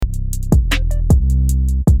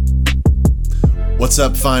What's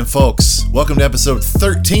up, fine folks? Welcome to episode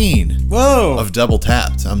 13 Whoa! of Double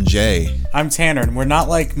Tapped. I'm Jay. I'm Tanner, and we're not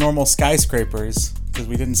like normal skyscrapers because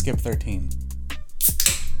we didn't skip 13.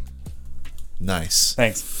 Nice.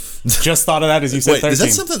 Thanks. Just thought of that as you said Wait, 13. is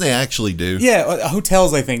that something they actually do? Yeah,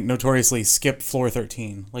 hotels, I think, notoriously skip floor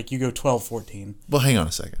 13. Like, you go 12, 14. Well, hang on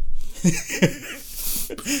a second.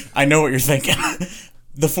 I know what you're thinking.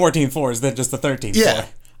 The 14th floor is then just the 13th Yeah. floor.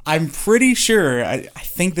 I'm pretty sure, I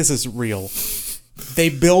think this is real. They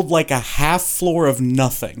build like a half floor of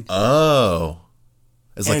nothing. Oh.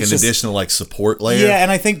 It's like it's an just- additional like support layer? Yeah,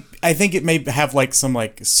 and I think it may have like some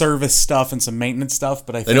like service stuff and some maintenance stuff,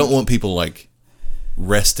 but I think They don't want people like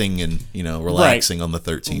resting and, relaxing on the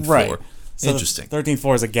 13th floor. So Interesting. The 13th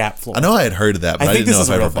floor is a gap floor. I know I had heard of that, but I think didn't know this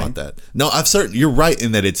if is I a ever real bought that. No, you're right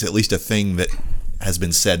in that it's at least a thing that has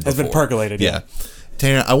been said before. Has been percolated, yeah.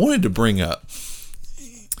 Tanner, I wanted to bring up,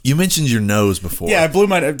 you mentioned your nose before. Yeah, I blew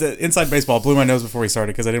the inside baseball. Blew my nose before we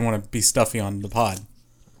started because I didn't want to be stuffy on the pod.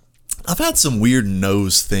 I've had some weird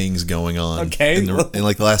nose things going on Okay. in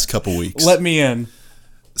like the last couple weeks. Let me in.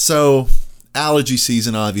 So, allergy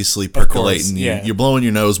season obviously percolating. yeah. You're blowing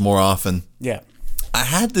your nose more often. Yeah. I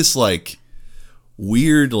had this like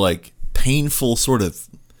weird, like painful sort of,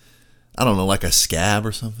 I don't know, like a scab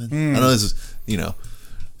or something. I know this is,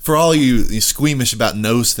 for all you squeamish about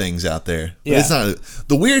nose things out there. But it's not.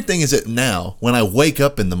 The weird thing is that now, when I wake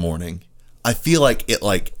up in the morning, I feel like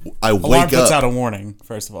I Alarm wake puts up. out a warning,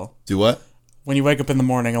 first of all. Do what? When you wake up in the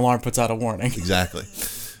morning, alarm puts out a warning. Exactly.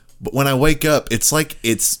 But when I wake up, it's like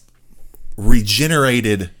it's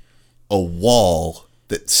regenerated a wall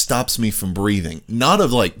that stops me from breathing. Not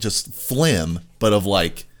of like just phlegm, but of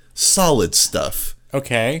like solid stuff.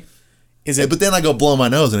 Okay. Is it? But then I go blow my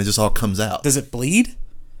nose and it just all comes out. Does it bleed?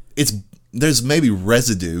 There's maybe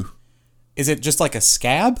residue. Is it just like a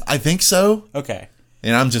scab? I think so. Okay.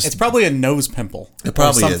 And I'm just It's probably a nose pimple. it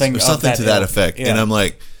probably or something is or something to that ilk. effect. Yeah. And I'm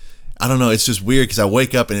like, I don't know. It's just weird because I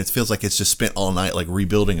wake up and it feels like it's just spent all night like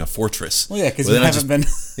rebuilding a fortress. Well, yeah, because But you then haven't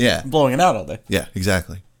been blowing it out all day. Yeah,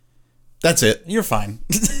 exactly. That's it. You're fine.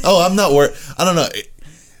 Oh, I'm not worried. I don't know. I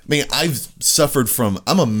mean, I've suffered from.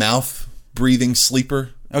 I'm a mouth breathing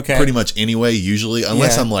sleeper. Okay. Pretty much anyway, usually,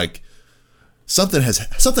 unless Yeah. I'm like something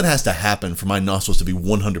has to happen for my nostrils to be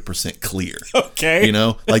 100% clear. Okay.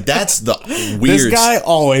 Like that's the weird. This guy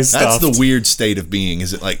always That's stuffed. the weird state of being.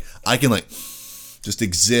 Is it like I can like just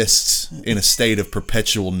exist in a state of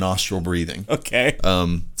perpetual nostril breathing? Okay.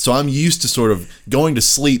 So I'm used to sort of going to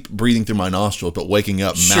sleep, breathing through my nostrils, but waking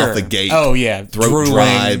up, mouth agape. Oh, yeah. Throat Drooling.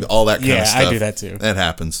 dry, all that kind of Yeah, stuff. I do that too. That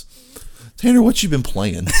happens. Tanner, what you been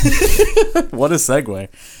playing? What a segue.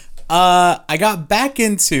 I got back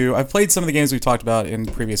into... I've played some of the games we've talked about in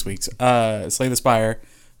previous weeks. Slay the Spire.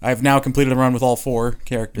 I've now completed a run with all 4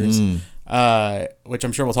 characters, which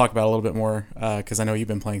I'm sure we'll talk about a little bit more because I know you've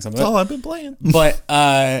been playing some of it. That's all I've been playing. But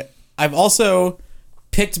I've also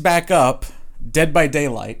picked back up Dead by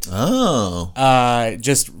Daylight. Oh.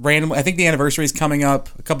 Just randomly. I think the anniversary is coming up.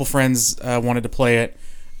 A couple friends wanted to play it.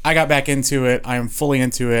 I got back into it. I am fully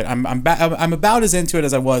into it. I'm about as into it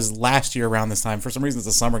as I was last year around this time. For some reason, it's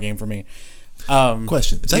a summer game for me.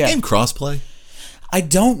 Question. Is that game crossplay? I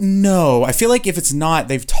don't know. I feel like if it's not,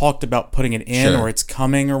 they've talked about putting it in Sure. or it's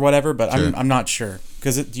coming or whatever, but Sure. I'm not sure.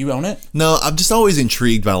 Because do you own it? No, I'm just always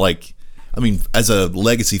intrigued by like, I mean, as a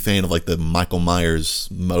legacy fan of like the Michael Myers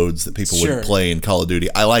modes that people Sure. would play in Call of Duty,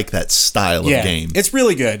 I like that style of game. It's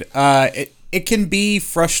really good. It can be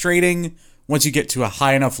frustrating once you get to a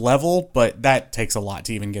high enough level, but that takes a lot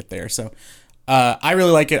to even get there. So I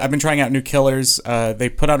really like it. I've been trying out new killers. They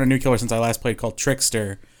put out a new killer since I last played called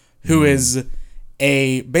Trickster, who is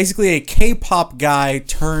basically a K-pop guy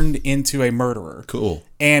turned into a murderer. Cool.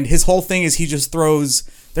 And his whole thing is he just throws...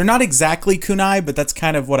 They're not exactly kunai, but that's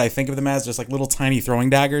kind of what I think of them as, just like little tiny throwing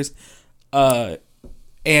daggers.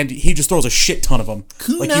 And he just throws a shit ton of them.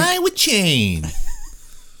 Kunai with chain.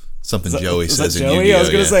 Something Joey Is says that in Joey? Yu-Gi-Oh! I was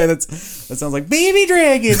gonna say that sounds like baby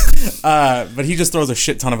dragon. But he just throws a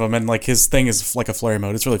shit ton of them, and like his thing is like a flurry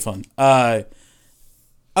mode. It's really fun.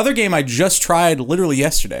 Other game I just tried literally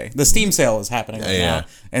yesterday. The Steam sale is happening right now,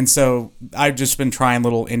 and so I've just been trying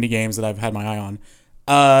little indie games that I've had my eye on.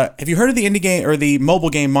 Have you heard of the indie game or the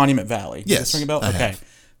mobile game Monument Valley? Yes, Does this ring a bell? I Okay. have.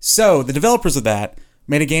 So the developers of that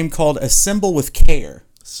made a game called Assemble with Care,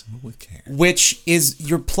 With care. which is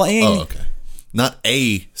you're playing. Oh, okay. Not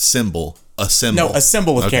a symbol, a symbol. No,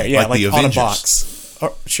 Assemble with Care. Yeah, like the on a Avengers. box.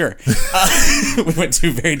 Oh, sure. We went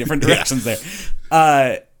two very different directions there.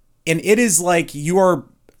 And it is like you are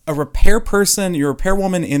a repair person, you're a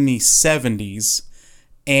repairwoman in the 70s,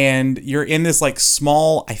 and you're in this like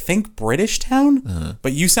small, I think British town,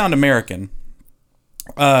 but you sound American.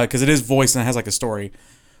 because it is voiced and it has like a story.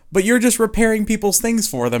 But you're just repairing people's things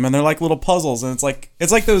for them, and they're like little puzzles, and it's like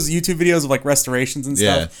those YouTube videos of like restorations and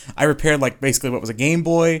stuff. Yeah. I repaired like basically what was a Game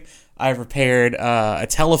Boy. I repaired a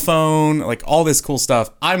telephone, like all this cool stuff.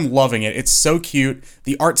 I'm loving it. It's so cute.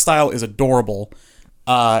 The art style is adorable,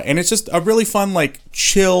 and it's just a really fun, like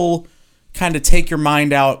chill, kind of take your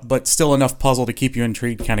mind out, but still enough puzzle to keep you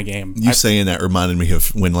intrigued kind of game. You saying that reminded me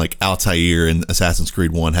of when like Altair in Assassin's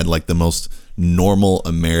Creed 1 had like the most normal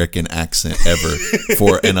American accent ever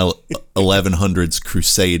for an 1100s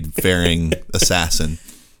crusade faring assassin.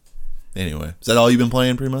 Anyway, is that all you've been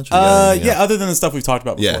playing pretty much? Other than the stuff we've talked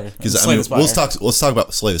about before. Yeah, because I mean, let's talk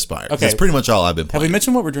about Slay the Spire. Okay, that's pretty much all I've been playing. Have we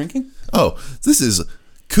mentioned what we're drinking? Oh, this is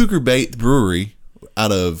Cougar Bait Brewery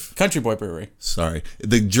out of Country Boy Brewery. Sorry,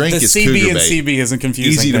 the drink is CB Cougar and Bait. CB isn't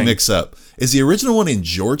confusing. Easy to mix up. Is the original one in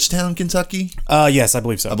Georgetown, Kentucky? Yes, I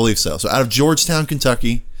believe so. I believe so. So out of Georgetown,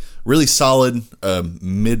 Kentucky, really solid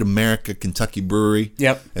mid-America Kentucky brewery.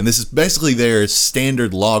 Yep. And this is basically their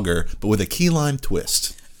standard lager, but with a key lime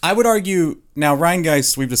twist. I would argue, now Ryan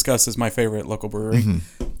Geist, we've discussed, is my favorite local brewery.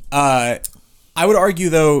 Mm-hmm. I would argue,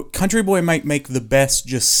 though, Country Boy might make the best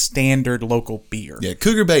just standard local beer. Yeah,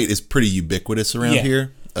 Cougar Bait is pretty ubiquitous around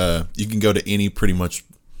here. You can go to any pretty much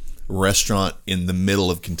restaurant in the middle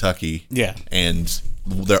of Kentucky. Yeah. And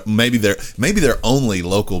maybe their only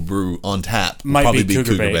local brew on tap Might probably be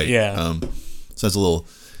Cougar Bait, yeah. So that's a little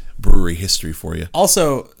brewery history for you.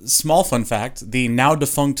 Also, small fun fact, the now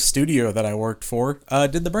defunct studio that I worked for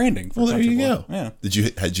did the branding for Well, there Country you Boy. go. Yeah.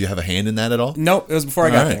 Did you have a hand in that at all? Nope, it was before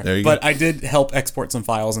I got All right, there you but go. I did help export some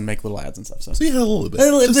files and make little ads and stuff. So you had a little bit.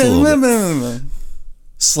 Just a little bit.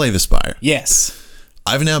 Slay the Spire. Yes.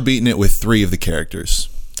 I've now beaten it with 3 of the characters.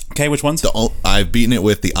 Okay, which ones? I've beaten it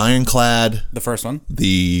with the Ironclad, The first one.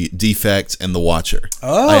 the Defect, and the Watcher.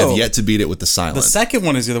 Oh. I have yet to beat it with the Silent. The second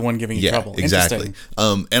one is the one giving you Yeah, trouble. exactly.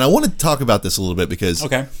 Interesting. And I want to talk about this a little bit because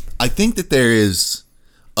Okay. I think that there is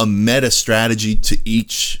a meta strategy to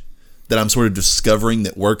each that I'm sort of discovering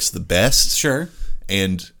that works the best. Sure.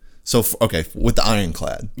 And so, with the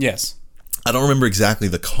Ironclad, Yes. I don't remember exactly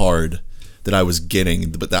the card that I was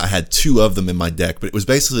getting, but I had 2 of them in my deck. But it was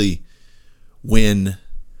basically when,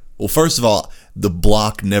 well, first of all, the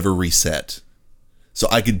block never reset. So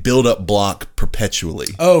I could build up block perpetually.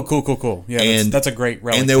 Oh, cool. Yeah, that's a great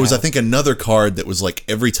relic. And there was, to I have. think, another card that was like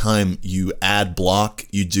every time you add block,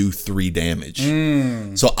 you do 3 damage.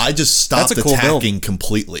 So I just stopped That's a cool attacking build.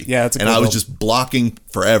 completely. Yeah, that's a and cool I was build. just blocking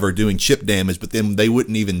forever, doing chip damage, but then they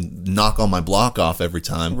wouldn't even knock on my block off every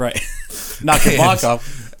time. Right. Knock your block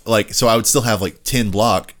off. Like, so I would still have like 10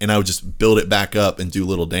 block, and I would just build it back up and do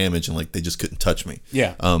little damage, and like they just couldn't touch me.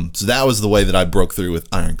 Yeah. So that was the way that I broke through with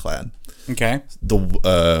Ironclad. Okay.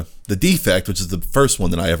 The Defect, which is the first one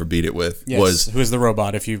that I ever beat it with, Yes. was Who is the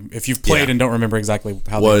robot? If you've played Yeah. and don't remember exactly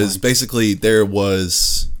how they was work. basically there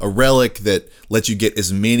was a relic that lets you get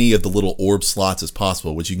as many of the little orb slots as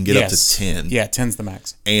possible, which you can get up to 10. Yeah, 10's the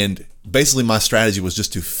max. And basically my strategy was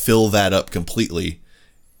just to fill that up completely,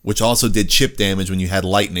 which also did chip damage when you had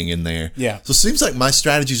lightning in there. Yeah. So it seems like my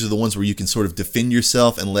strategies are the ones where you can sort of defend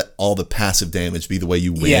yourself and let all the passive damage be the way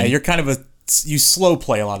you win. Yeah, you're kind of you slow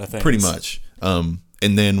play a lot of things. pretty much. And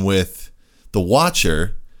then with the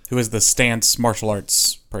Watcher, Who is the stance martial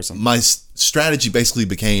arts person? my strategy basically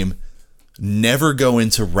became never go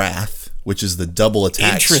into Wrath, which is the double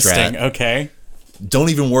attack Interesting. strat. Okay. Don't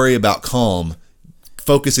even worry about Calm.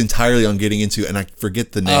 Focus entirely on getting into, and I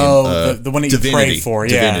forget the name. Oh, the one that you Divinity. pray for.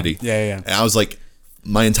 Yeah. Divinity. Yeah. And I was like,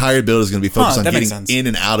 my entire build is going to be focused on that makes getting sense. in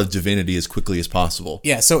and out of Divinity as quickly as possible.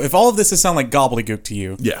 Yeah, so if all of this is sound like gobbledygook to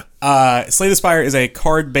you, Yeah. Slay the Spire is a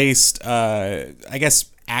card-based, I guess,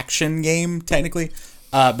 action game, technically.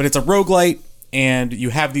 But it's a roguelite, and you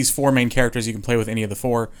have these 4 main characters you can play with any of the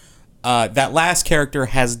 4. That last character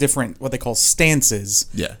has different, what they call stances.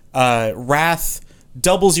 Yeah. Wrath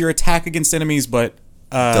doubles your attack against enemies, but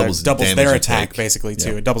doubles damage their you attack, take. basically,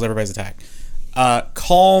 too. Yeah. It doubles everybody's attack.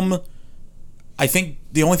 Calm, I think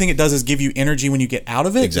the only thing it does is give you energy when you get out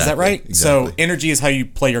of it. Is that Exactly, right? exactly. So energy is how you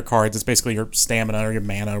play your cards. It's basically your stamina or your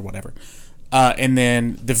mana or whatever. And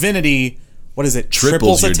then Divinity, what is it?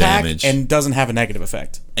 Triples your attack damage. and doesn't have a negative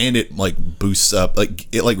effect. And it like boosts up, like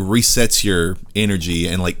it like resets your energy,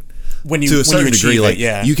 and like When you to a when certain you degree, achieve like it,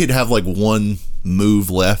 yeah. you could have like 1 move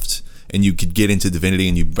left, and you could get into Divinity,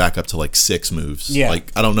 and you back up to like 6 moves. Yeah.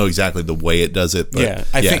 Like I don't know exactly the way it does it, but yeah,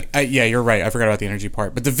 I think you're right. I forgot about the energy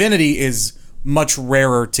part. But Divinity is much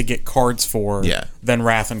rarer to get cards for than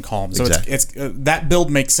Wrath and Calm. So Exactly. it's that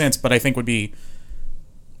build makes sense, but I think would be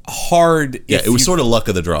hard. Yeah, it was sort of luck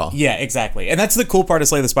of the draw. Yeah, exactly. And that's the cool part of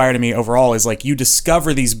Slay the Spire to me overall is like you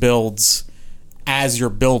discover these builds as you're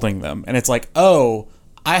building them. And it's like, oh,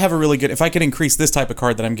 I have a really good, if I could increase this type of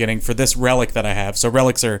card that I'm getting for this relic that I have. So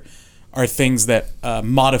relics are things that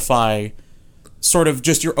modify sort of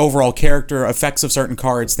just your overall character, effects of certain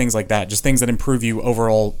cards, things like that. Just things that improve you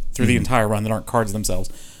overall through the entire run that aren't cards themselves.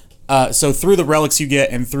 So through the relics you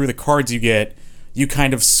get and through the cards you get, you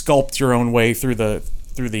kind of sculpt your own way through the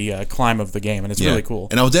climb of the game, and it's really cool.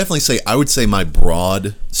 And I would say my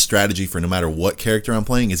broad strategy for no matter what character I'm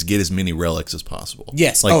playing is get as many relics as possible.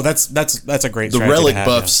 Yes. Like, that's a great the strategy relic to have,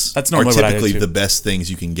 buffs That's are normally what I do typically too. the best things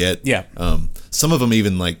you can get. Yeah. Some of them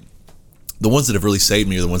even like the ones that have really saved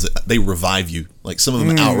me are the ones that they revive you. Like some of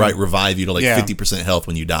them outright revive you to like 50% health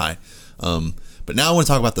when you die. But now I want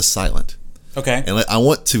to talk about the silent. Okay. And I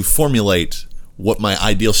want to formulate what my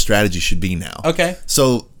ideal strategy should be now. Okay.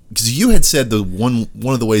 So, because you had said the one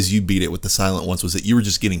of the ways you beat it with the silent ones was that you were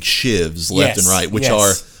just getting shivs left and right, which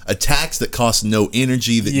are attacks that cost no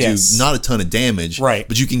energy that do not a ton of damage, right?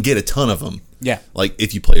 But you can get a ton of them. Yeah. Like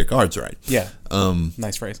if you play your cards right. Yeah.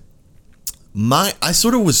 Nice phrase. I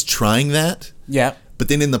sort of was trying that. Yeah. But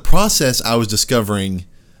then in the process, I was discovering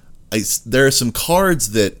there are some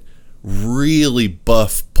cards that really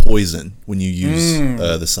buff poison when you use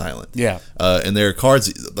the silent. Yeah. And there are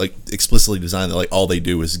cards like explicitly designed that like all they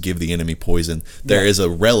do is give the enemy poison. There is a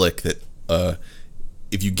relic that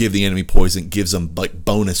if you give the enemy poison, it gives them like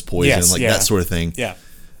bonus poison, that sort of thing. Yeah.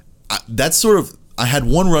 I had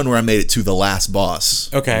one run where I made it to the last boss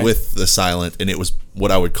with the silent, and it was what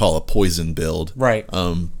I would call a poison build. Right.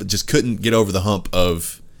 But just couldn't get over the hump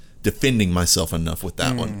of defending myself enough with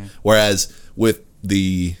that one. Whereas with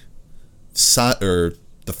the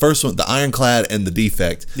first one, the Ironclad and the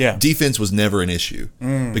Defect, defense was never an issue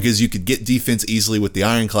because you could get defense easily with the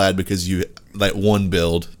Ironclad because you like one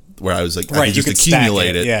build where I was like I could just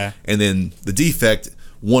accumulate it, and then the Defect,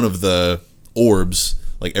 one of the orbs,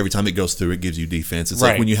 like every time it goes through, it gives you defense. It's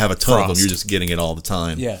like when you have a ton of them, you're just getting it all the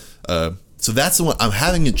time. Yeah. So that's the one I'm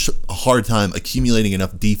having a hard time accumulating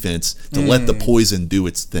enough defense to let the poison do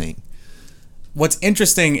its thing. What's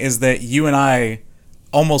interesting is that you and I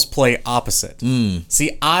almost play opposite.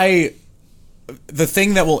 See, the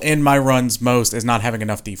thing that will end my runs most is not having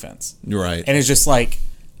enough defense. Right. And it's just like,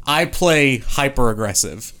 I play hyper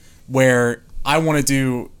aggressive, where I want to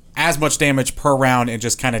do as much damage per round and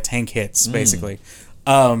just kind of tank hits, basically.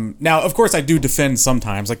 Now, of course, I do defend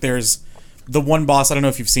sometimes. Like, there's the one boss, I don't know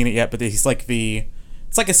if you've seen it yet, but he's like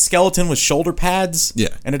it's like a skeleton with shoulder pads. Yeah.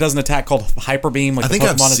 And it does an attack called Hyper Beam. Like I think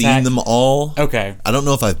I've seen them all. Okay. I don't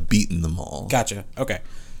know if I've beaten them all. Gotcha. Okay.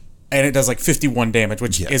 And it does like 51 damage,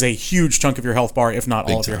 which is a huge chunk of your health bar, if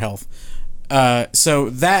not all of your health. So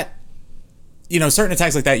that, certain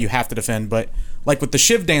attacks like that you have to defend. But like with the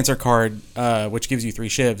Shiv Dancer card, which gives you 3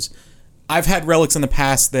 shivs, I've had relics in the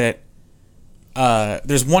past that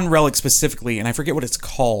there's one relic specifically, and I forget what it's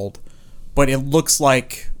called, but it looks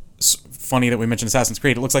like, funny that we mentioned Assassin's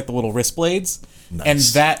Creed, it looks like the little wrist blades. Nice. And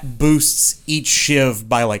that boosts each shiv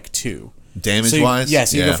by like 2. Damage-wise?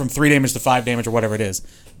 Yes, you go from 3 damage to 5 damage or whatever it is.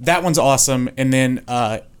 That one's awesome. And then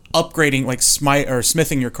upgrading, like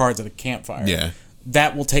smithing your cards at a campfire. Yeah.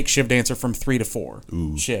 That will take Shiv Dancer from 3 to 4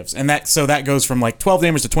 shivs. And that goes from like 12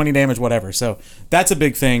 damage to 20 damage, whatever. So that's a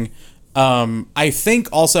big thing. I think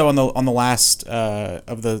also on the last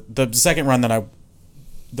of the second run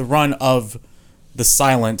the run of the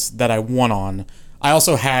silent that I won on, I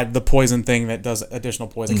also had the poison thing that does additional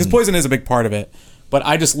poison, because poison is a big part of it. But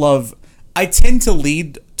I tend to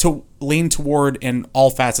lean toward, in all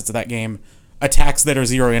facets of that game, attacks that are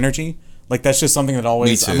 0 energy. Like that's just something that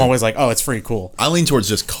I'm always like, oh, it's pretty cool. I lean towards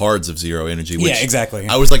just cards of 0 energy. Which exactly.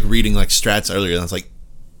 I was like reading like strats earlier, and I was like,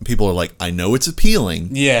 people are like, I know it's appealing,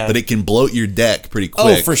 but it can bloat your deck pretty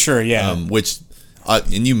quick. Oh, for sure, yeah.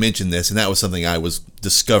 And you mentioned this, and that was something I was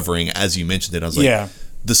discovering as you mentioned it. I was like,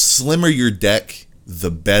 the slimmer your deck,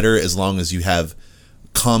 the better, as long as you have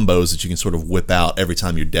combos that you can sort of whip out every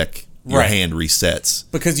time your hand resets.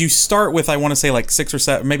 Because you start with, I want to say like 6 or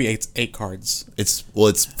 7, maybe 8 cards. It's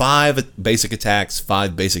 5 basic attacks,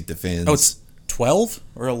 5 basic defense. Oh, it's 12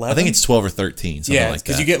 or 11? I think it's 12 or 13, something like that.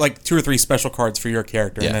 Because you get like 2 or 3 special cards for your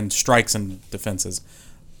character, and then strikes and defenses.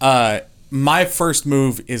 My first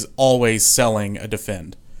move is always selling a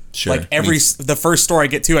defend. Sure. Like the first store I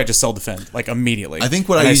get to, I just sell defend like immediately. I think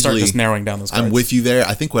I start just narrowing down those cards. I'm with you there.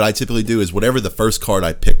 I think what I typically do is whatever the first card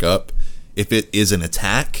I pick up, if it is an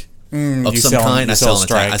attack of some kind, I sell an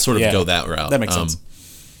attack. I sort of go that route. That makes sense.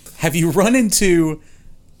 Have you run into?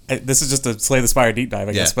 This is just a Slay the Spire deep dive,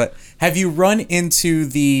 I guess. But have you run into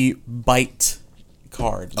the bite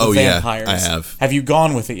card? The vampires? I have. Have you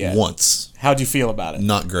gone with it yet? Once. How'd you feel about it?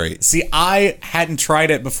 Not great. See, I hadn't tried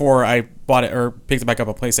it before I bought it or picked it back up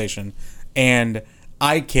on PlayStation, and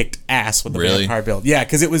I kicked ass with the Really? vampire build. Yeah,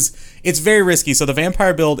 because it's very risky. So the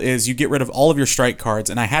vampire build is you get rid of all of your strike cards,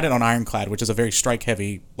 and I had it on Ironclad, which is a very strike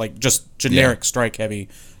heavy, like just generic strike heavy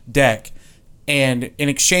deck. And in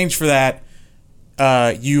exchange for that,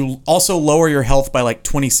 you also lower your health by like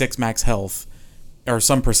 26 max health, or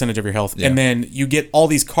some percentage of your health. Yeah. And then you get all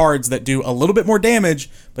these cards that do a little bit more damage,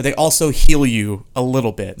 but they also heal you a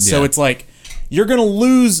little bit. So Yeah. it's like you're going to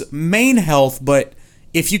lose main health, but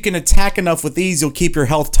if you can attack enough with these, you'll keep your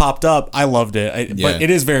health topped up. I loved it. Yeah. But it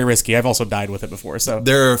is very risky. I've also died with it before. So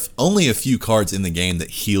There are only a few cards in the game that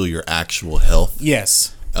heal your actual health.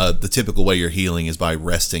 yes. The typical way you're healing is by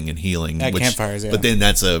resting and healing. At campfires, yeah. But then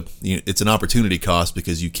that's it's an opportunity cost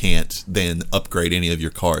because you can't then upgrade any of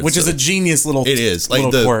your cards. Which is a genius little it is like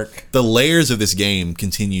little the quirk. the layers of this game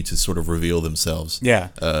continue to sort of reveal themselves. Yeah.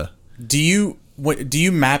 Do you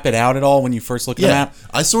map it out at all when you first look at the map?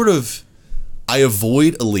 I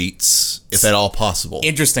avoid elites if at all possible.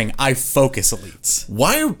 Interesting. I focus elites.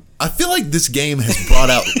 I feel like this game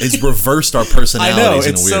has reversed our personalities I know, in a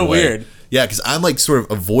weird it's so way. weird. Yeah, because I'm like sort of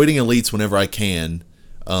avoiding elites whenever I can.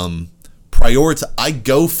 I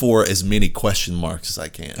go for as many question marks as I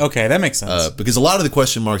can. Okay, that makes sense. Because a lot of the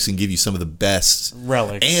question marks can give you some of the best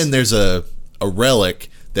Relics. And there's a relic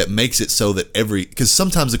that makes it so that because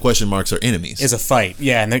sometimes the question marks are enemies. Is a fight.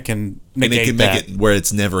 Yeah, and it can negate And it can that. make it where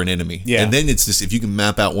it's never an enemy. Yeah. And then it's just, if you can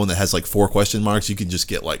map out one that has like 4 question marks, you can just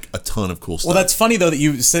get like a ton of cool stuff. Well, that's funny, though, that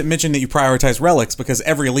you mentioned that you prioritize relics, because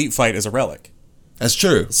every elite fight is a relic. That's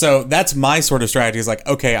true. So that's my sort of strategy, is like,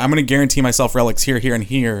 okay, I'm going to guarantee myself relics here, here, and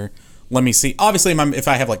here. Let me see. Obviously, if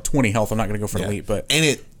I have like 20 health, I'm not going to go for elite, but... And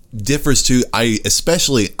it differs too.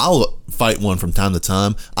 I'll fight one from time to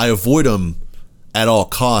time. I avoid them at all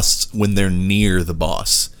costs when they're near the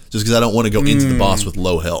boss, just because I don't want to go into the boss with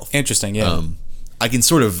low health. Interesting, yeah. I can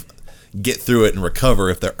sort of get through it and recover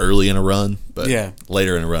if they're early in a run, but Yeah.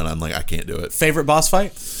 later in a run, I'm like, I can't do it. Favorite boss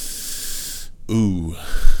fight? Ooh,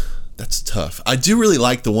 that's tough. I do really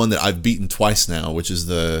like the one that I've beaten twice now, which is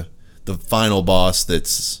the final boss not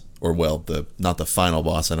the final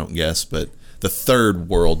boss, I don't guess, but the third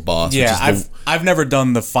world boss. Yeah, which is I've never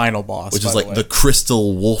done the final boss, which by is like way. the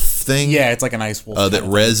crystal wolf thing. Yeah, it's like an ice wolf. That kind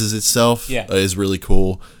of reses itself. Yeah. Is really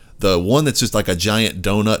cool. The one that's just like a giant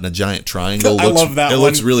donut and a giant triangle. I love that It one.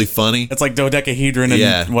 looks really funny. It's like dodecahedron and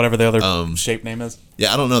Yeah. whatever the other shape name is.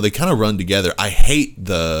 Yeah, I don't know. They kind of run together. I hate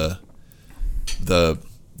the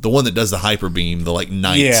one that does the hyper beam. The like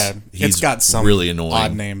knight. Yeah, He's it's got some really annoying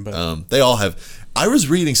odd name, but they all have. I was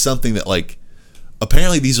reading something that like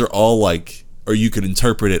apparently these are all like, or you could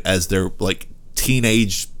interpret it as they're like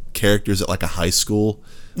teenage characters at like a high school,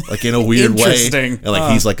 like in a weird way. Interesting. And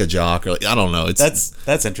like he's like a jock, or like, I don't know. It's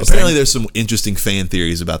that's interesting. apparently there's some interesting fan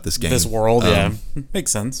theories about this game. This world, yeah,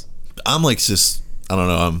 makes sense. I'm like just I don't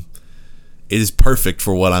know. It is perfect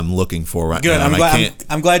for what I'm looking for right Good. now.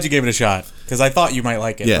 I'm glad you gave it a shot, because I thought you might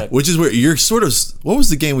like it. Yeah, but which is where you're sort of. What was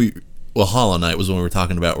the game Hollow Knight was when we were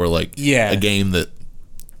talking about. Where like a game that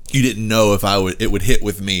you didn't know if it would hit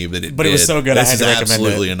with me, but it it was so good. This I had to recommend it.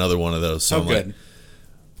 absolutely another one of those. So I'm good. Like,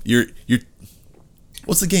 you're.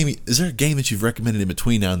 What's the game? Is there a game that you've recommended in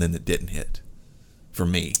between now and then that didn't hit? For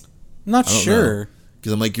me, I'm not I don't sure.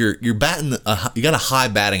 Because I'm like you're batting. You got a high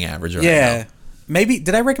batting average right Yeah, now. maybe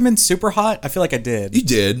did I recommend Super Hot? I feel like I did. You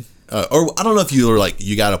did. Or I don't know if you were like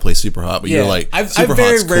you got to play Super Hot, but you're like I Super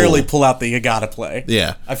very Hot's rarely cool. pull out the you gotta play.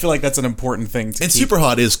 Yeah. I feel like that's an important thing to And keep. Super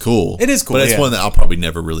Hot is cool. It is cool, But it's yeah. one that I'll probably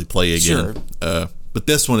never really play again. Sure. But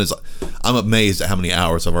this one is, I'm amazed at how many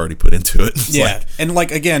hours I've already put into it. It's Yeah, like, and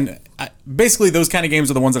like again, basically those kind of games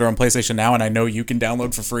are the ones that are on PlayStation now, and I know you can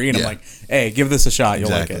download for free, and Yeah. I'm like, hey, give this a shot, you'll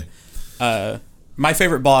like Exactly. it. My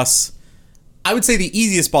favorite boss, I would say the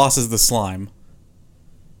easiest boss is the slime,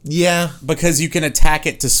 yeah. because you can attack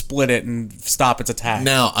it to split it and stop its attack.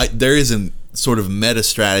 Now, there is a sort of meta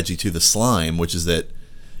strategy to the slime, which is that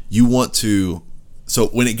you want to, so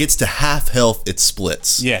when it gets to half health, it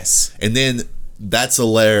splits. Yes. And then that's a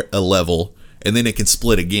level, and then it can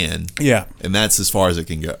split again. Yeah. And that's as far as it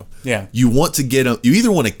can go. Yeah. You want to you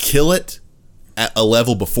either want to kill it at a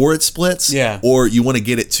level before it splits, Yeah. or you want to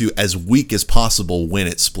get it to as weak as possible when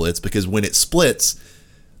it splits, because when it splits,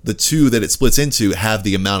 the two that it splits into have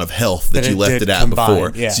the amount of health that you left did it at combine,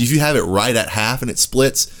 before. yeah. So if you have it right at half and it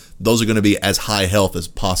splits, those are going to be as high health as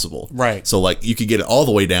possible. Right. So like you could get it all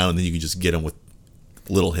the way down, and then you can just get them with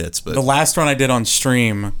little hits. But The last run I did on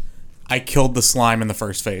stream, I killed the slime in the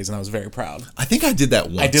first phase, and I was very proud. I think I did that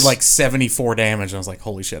once. I did like 74 damage, and I was like,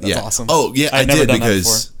 holy shit, that's yeah. awesome. Oh yeah, I I'd never did done that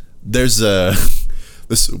because there's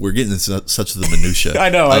we're getting into such the minutia. I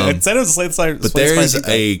know. I said it was a But there is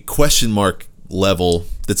a question mark level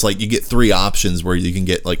that's like you get 3 options where you can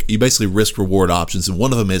get like you basically risk reward options, and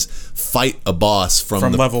one of them is fight a boss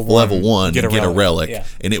from level one one, and get a relic. Yeah.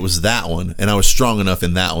 And it was that one, and I was strong enough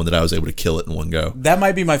in that one that I was able to kill it in one go. That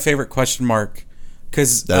might be my favorite question mark.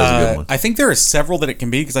 Because That is a good one. I think there are several that it can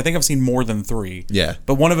be, because I think I've seen more than 3. Yeah.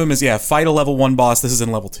 But one of them is, fight a level 1 boss. This is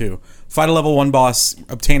in level 2. Fight a level 1 boss,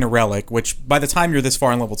 obtain a relic, which by the time you're this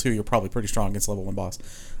far in level 2, you're probably pretty strong against level 1 boss.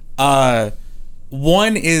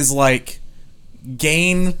 One is like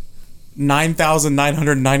guin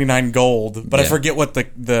 9,999 gold, but I Yeah. forget what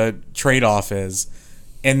the trade-off is.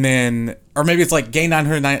 And then, or maybe it's like gain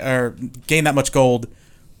 909 or gain that much gold,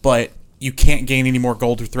 but you can't gain any more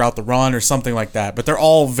gold throughout the run or something like that. But they're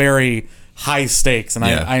all very high stakes, and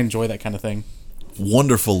Yeah. I enjoy that kind of thing.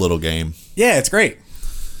 Wonderful little game. Yeah, it's great.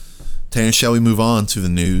 Tanner, shall we move on to the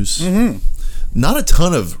news? Mm-hmm. Not a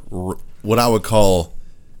ton of what I would call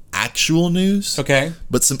actual news. Okay.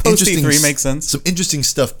 But some Post interesting E3 makes sense. Some interesting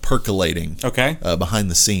stuff percolating. Okay.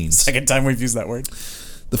 Behind the scenes. Second time we've used that word.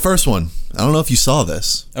 The first one, I don't know if you saw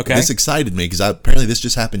this. Okay. This excited me because apparently this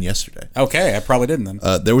just happened yesterday. Okay, I probably didn't then.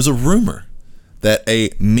 There was a rumor that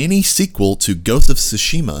a mini sequel to Ghost of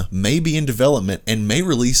Tsushima may be in development and may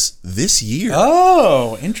release this year.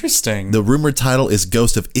 Oh, interesting. The rumored title is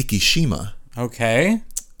Ghost of Ikishima. Okay.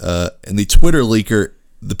 And the Twitter leaker,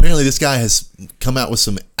 apparently this guy has come out with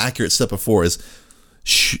some accurate stuff before, is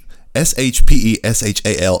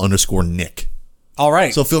SHPESHAL_Nick. All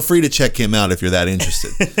right. So feel free to check him out if you're that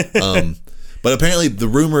interested. But apparently the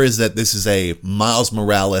rumor is that this is a Miles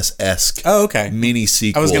Morales-esque mini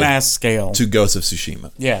sequel. I was going to ask scale. To Ghost of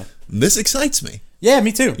Tsushima. Yeah. This excites me. Yeah,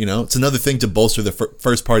 me too. You know, it's another thing to bolster the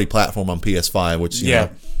first party platform on PS5, which, you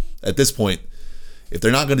know, at this point, if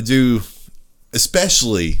they're not going to do,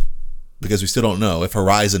 especially because we still don't know if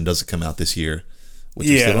Horizon doesn't come out this year, which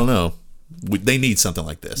we still don't know, they need something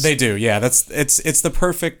like this. They do. Yeah, it's the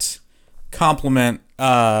perfect complement.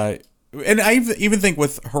 And I even think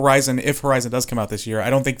with Horizon, if Horizon does come out this year, I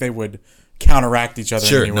don't think they would counteract each other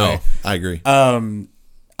in any way. I agree. I'm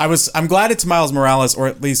glad it's Miles Morales, or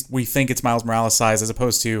at least we think it's Miles Morales size, as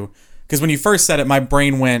opposed to, because when you first said it, my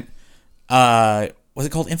brain went, was it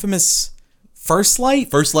called Infamous First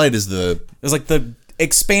Light? First Light is It was like the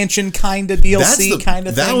expansion kind of DLC kind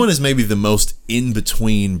of thing. That one is maybe the most in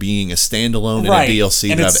between being a standalone and a DLC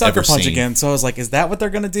and that it's I've ever Sucker Punch seen. again, so I was like, is that what they're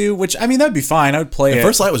gonna do? Which, I mean, that'd be fine. I would play it.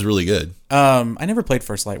 First Light was really good. I never played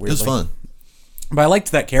First Light. Weirdly. It was fun. But I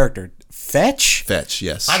liked that character, Fetch.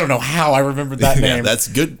 Yes. I don't know how I remembered that name. Yeah, that's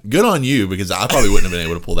good. Good on you, because I probably wouldn't have been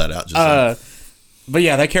able to pull that out. Just then. But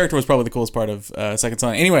yeah, that character was probably the coolest part of Second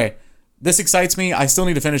Son. Anyway, this excites me. I still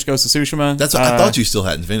need to finish Ghost of Tsushima. That's what I thought you still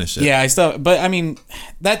hadn't finished it. Yeah, but I mean,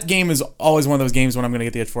 that game is always one of those games when I'm going to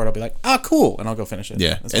get the itch for it, I'll be like, cool, and I'll go finish it.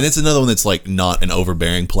 Yeah, and it's another one that's like not an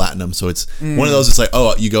overbearing platinum, so it's one of those. It's like,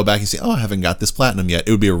 oh, you go back and say, oh, I haven't got this platinum yet.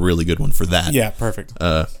 It would be a really good one for that. Yeah, perfect.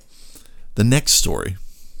 The next story.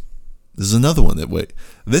 This is another one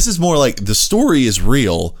this is more like the story is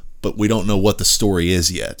real, but we don't know what the story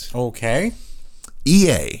is yet. Okay.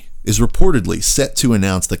 EA is reportedly set to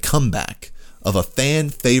announce the comeback of a fan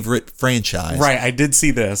favorite franchise. Right, I did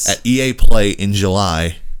see this. At EA Play in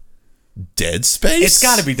July. Dead Space? It's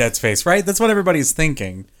got to be Dead Space, right? That's what everybody's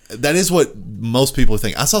thinking. That is what most people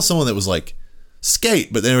think. I saw someone that was like,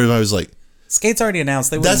 Skate, but then everybody was like, Skate's already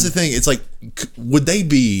announced. That's the thing. It's like, would they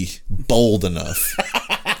be bold enough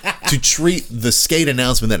to treat the Skate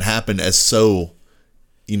announcement that happened as so,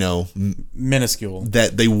 you know, minuscule,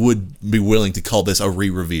 that they would be willing to call this a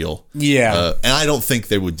re-reveal? Yeah. And I don't think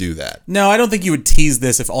they would do that. No, I don't think you would tease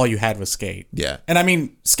this if all you had was Skate. Yeah. And I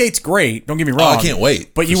mean, Skate's great. Don't get me wrong. Oh, I can't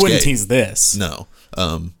wait. But you wouldn't tease this. No.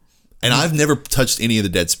 And I've never touched any of the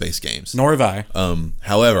Dead Space games. Nor have I.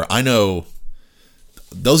 However, I know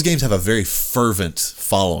those games have a very fervent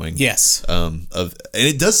following. Yes. And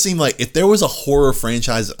it does seem like if there was a horror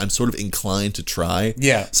franchise I'm sort of inclined to try.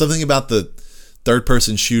 Yeah. Something about the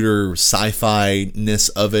third-person shooter sci-fi-ness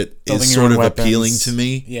of it Building is your sort own of weapons. appealing to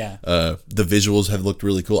me. Yeah. The visuals have looked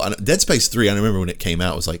really cool. Dead Space 3, I remember when it came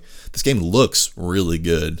out, was like, this game looks really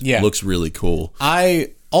good. Yeah. Looks really cool.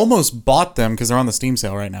 I almost bought them because they're on the Steam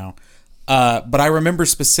sale right now. But I remember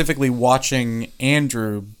specifically watching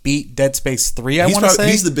Andrew beat Dead Space 3, I want to say.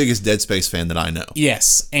 He's the biggest Dead Space fan that I know.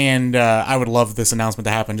 Yes, and I would love this announcement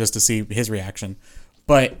to happen just to see his reaction.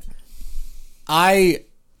 But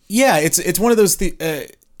it's one of those,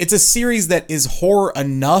 it's a series that is horror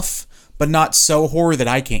enough, but not so horror that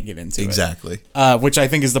I can't get into Exactly. it. Which I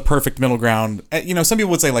think is the perfect middle ground. You know, some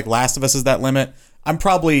people would say like Last of Us is that limit. I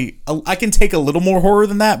can take a little more horror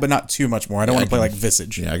than that, but not too much more. I don't want to play like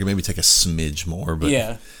Visage. Yeah, I can maybe take a smidge more, but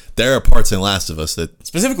Yeah. there are parts in Last of Us that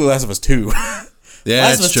Specifically, Last of Us 2. yeah, Last of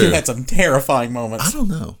that's Us true. 2 had some terrifying moments. I don't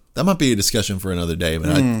know. That might be a discussion for another day, but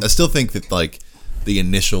I still think that like the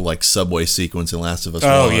initial like subway sequence in Last of Us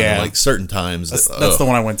 1, yeah. like certain times That's the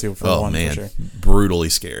one I went to for the one, man, for sure. brutally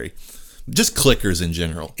scary. Just clickers in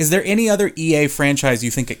general. Is there any other EA franchise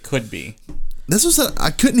you think it could be? This was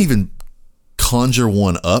I couldn't even conjure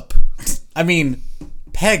one up. I mean,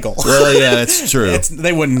 Peggle. Well, yeah, that's true.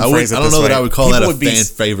 They wouldn't I phrase it don't this know way. that I would call People that a would be- fan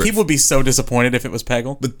favorite. People would be so disappointed if it was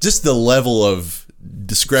Peggle. But just the level of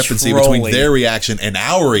discrepancy Trolling. between their reaction and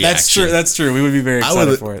our reaction. That's true. That's true. We would be very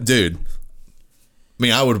excited for it. Dude. I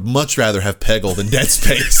mean, I would much rather have Peggle than Dead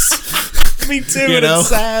Space. Me too. You And know? it's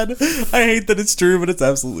sad. I hate that it's true, but it's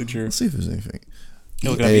absolutely true. Let's see if there's anything.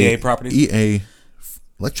 You're looking at EA properties? EA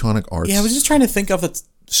Electronic Arts. Yeah, I was just trying to think of the.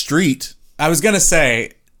 Street. I was gonna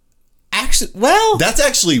say, actually, well, That's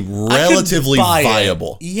actually I could relatively buy it.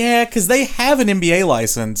 viable. Yeah, because they have an NBA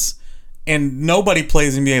license, and nobody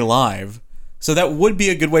plays NBA Live, so that would be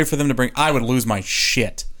a good way for them to bring. I would lose my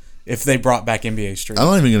shit if they brought back NBA Street. I'm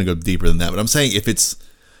not even going to go deeper than that, but I'm saying if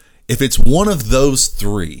it's one of those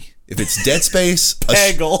three, if it's Dead Space,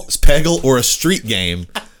 Peggle, or a street game,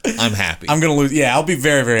 I'm happy. I'm gonna lose. Yeah, I'll be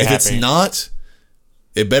very, very happy. If it's not,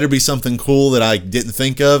 it better be something cool that I didn't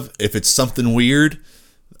think of. If it's something weird,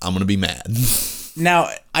 I'm gonna be mad. Now,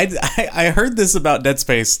 I heard this about Dead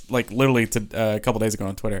Space like literally a couple days ago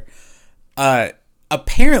on Twitter.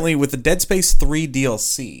 Apparently, with the Dead Space 3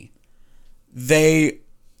 DLC, they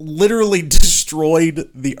literally destroyed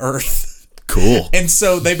the Earth. Cool. And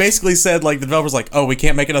so they basically said, like, the developers like, oh, we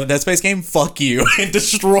can't make another Dead Space game? Fuck you. And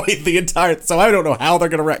destroyed the entire... So I don't know how they're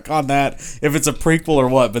going to retcon that, if it's a prequel or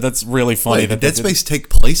what, but that's really funny. Wait, that did Dead Space take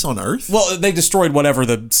place on Earth? Well, they destroyed whatever,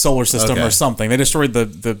 the solar system Okay. or something. They destroyed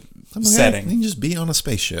the setting. You can just be on a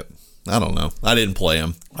spaceship. I don't know. I didn't play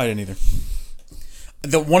them. I didn't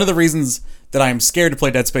either. One of the reasons that I'm scared to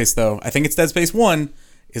play Dead Space, though, I think it's Dead Space 1,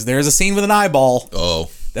 is there's a scene with an eyeball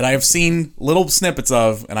that I have seen little snippets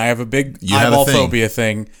of, and I have a big eyeball phobia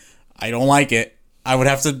thing. I don't like it. I would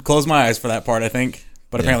have to close my eyes for that part, I think.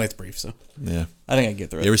 But apparently it's brief, so Yeah. I think I can get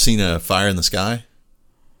through it. You ever seen Fire in the Sky?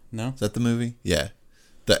 No? Is that the movie? Yeah.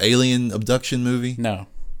 The alien abduction movie? No.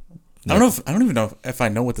 I don't even know if I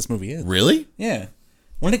know what this movie is. Really? Yeah.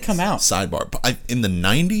 When did it come out? Sidebar. In the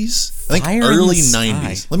 90s? I think Fire in early the Sky.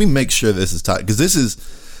 90s. Let me make sure this is tight. Because this is...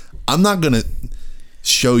 I'm not going to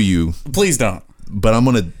show you, Please don't. but I'm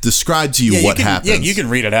going to describe to you what happens. Yeah, you can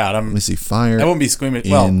read it out. Let me see. Fire. I won't be squeamish.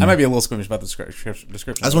 Well, I might be a little squeamish about the description. I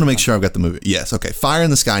just want to make sure I've got the movie. Yes, okay. Fire in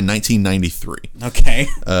the Sky, 1993. Okay.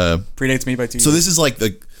 Predates me by 2 years. So this is like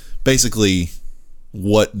basically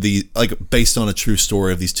what based on a true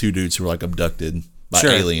story of these two dudes who were like abducted by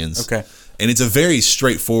aliens. Okay. And it's a very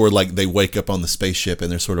straightforward, like they wake up on the spaceship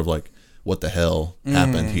and they're sort of like, what the hell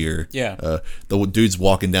happened here? Yeah. The dude's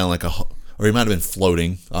walking down like or he might have been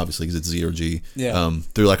floating, obviously because it's zero G. Yeah.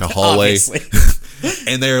 Through like a hallway. Obviously.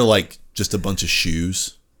 And they're like just a bunch of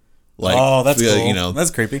shoes. Like, oh, that's cool. You know, that's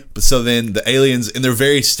creepy. But so then the aliens, and they're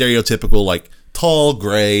very stereotypical, like tall,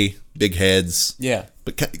 gray, big heads. Yeah.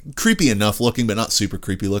 But creepy enough looking, but not super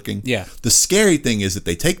creepy looking. Yeah. The scary thing is that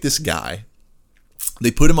they take this guy, they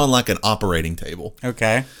put him on like an operating table.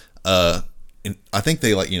 Okay. And I think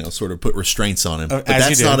they sort of put restraints on him. But as that's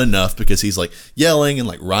you do. not enough because he's like yelling and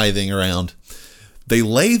like writhing around. They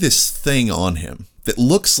lay this thing on him that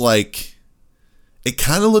looks like, it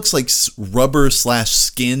kind of looks like rubber /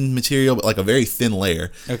 skin material, but like a very thin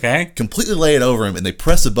layer. Okay. Completely lay it over him, and they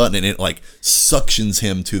press a button, and it like suctions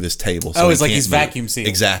him to this table. So It's like can't he's move. vacuum sealed.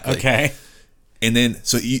 Exactly. Okay. And then,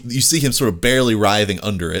 so you see him sort of barely writhing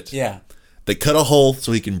under it. Yeah. They cut a hole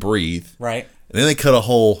so he can breathe. Right. And then they cut a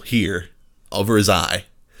hole here over his eye.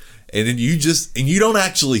 And then you don't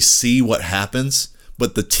actually see what happens,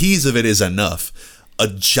 but the tease of it is enough. A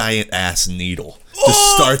giant ass needle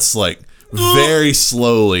just starts like very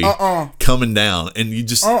slowly coming down, and you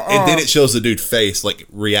just and then it shows the dude's face like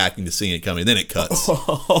reacting to seeing it coming, and then it cuts.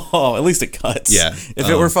 Oh, at least it cuts. Yeah. If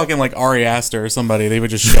it were fucking like Ari Aster or somebody, they would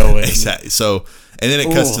just show it. Exactly. So, and then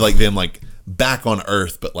it cuts to like them like back on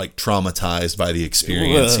Earth, but like traumatized by the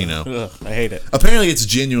experience. Ugh, I hate it. Apparently, it's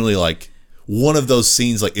genuinely like one of those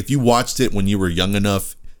scenes. Like if you watched it when you were young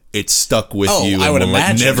enough, it stuck with you. And I would will, like,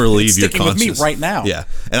 imagine. never leave It's your sticking with conscience. me right now. Yeah,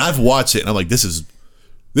 and I've watched it, and I'm like, this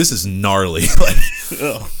is gnarly. Like,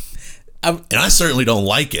 and I certainly don't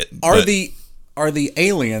like it. Are the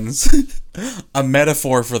aliens a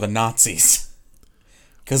metaphor for the Nazis?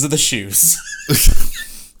 Because of the shoes.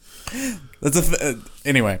 That's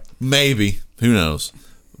anyway. Maybe, who knows?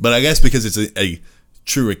 But I guess because it's a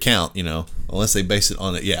true account, unless they base it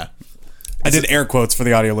on it. Yeah, I did air quotes for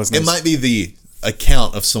the audio listeners. it might be the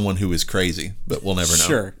account of someone who is crazy, but we'll never know.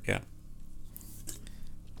 Sure, yeah.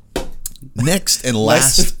 Next and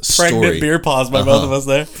last Pregnant story. beer pause by both of us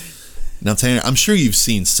there. Now, Tanner, I'm sure you've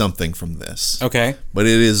seen something from this. Okay. But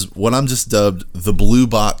it is what I'm just dubbed the Blue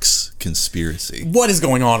Box Conspiracy. What is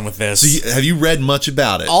going on with this? So have you read much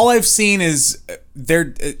about it? All I've seen is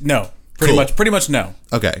no. Pretty much no.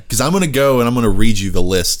 Okay, because I'm going to go and I'm going to read you the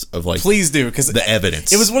list of like Please do, because the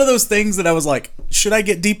evidence. It was one of those things that I was like, should I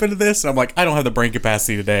get deep into this? And I'm like, I don't have the brain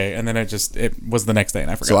capacity today. And then it was the next day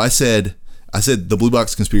and I forgot. So I said the Blue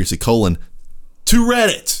Box Conspiracy : to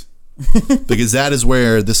Reddit. Because that is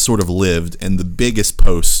where this sort of lived, and the biggest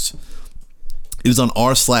post, it was on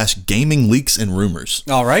r/gaming leaks and rumors.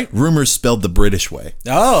 All right. Rumors spelled the British way.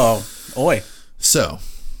 Oh, oi. So,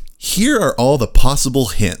 here are all the possible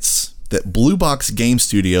hints that Blue Box Game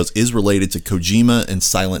Studios is related to Kojima and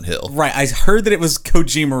Silent Hill. Right, I heard that it was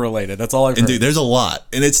Kojima related. That's all I've heard. And dude, there's a lot.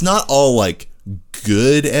 And it's not all like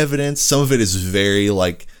good evidence. Some of it is very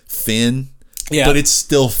like thin. Yeah. But it's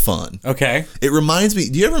still fun. Okay. It reminds me,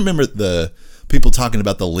 do you ever remember the people talking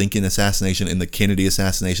about the Lincoln assassination and the Kennedy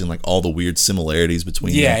assassination, like all the weird similarities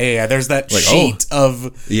between them? Yeah. There's that Like, sheet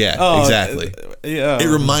of... Yeah, exactly. Yeah. It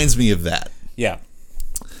reminds me of that. Yeah.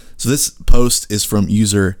 So this post is from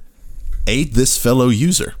user Aid This Fellow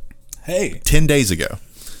User. Hey. 10 days ago.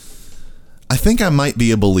 I think I might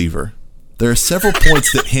be a believer. There are several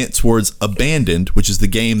points that hint towards Abandoned, which is the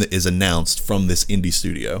game that is announced from this indie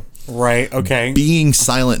studio, Right, okay. being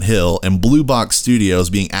Silent Hill, and Blue Box Studios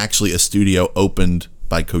being actually a studio opened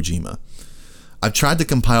by Kojima. I've tried to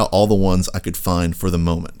compile all the ones I could find for the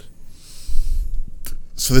moment.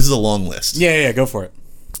 So this is a long list. Yeah, go for it.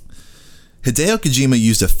 Hideo Kojima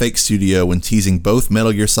used a fake studio when teasing both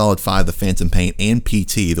Metal Gear Solid 5 The Phantom Pain and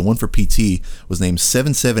PT. The one for PT was named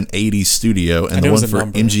 7780 Studio, and the one for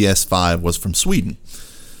MGS5 was from Sweden.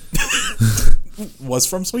 Was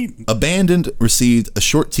from Sweden. Abandoned received a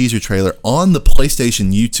short teaser trailer on the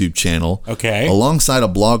PlayStation YouTube channel, Okay, alongside a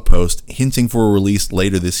blog post hinting for a release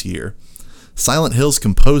later this year. Silent Hill's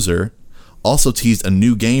composer also teased a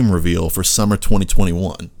new game reveal for summer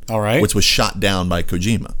 2021, all right. which was shot down by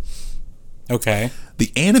Kojima. Okay.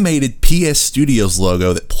 The animated PS Studios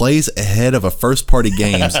logo that plays ahead of a first-party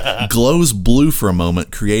games glows blue for a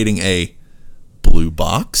moment, creating a blue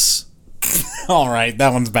box. All right,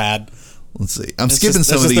 that one's bad. Let's see. I'm skipping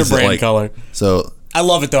some of that's these. Their brand like, color. So I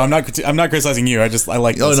love it though. I'm not criticizing you. I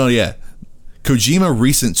like this. Oh no, yeah. Kojima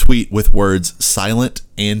recent tweet with words Silent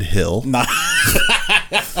and Hill. Nah.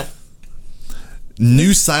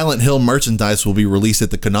 New Silent Hill merchandise will be released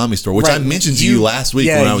at the Konami store, which I mentioned to you last week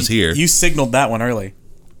when I was here. You signaled that one early.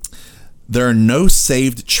 There are no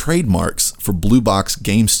saved trademarks for Blue Box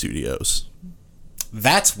Game Studios.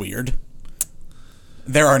 That's weird.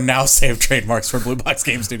 There are now saved trademarks for Blue Box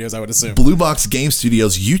Game Studios, I would assume. Blue Box Game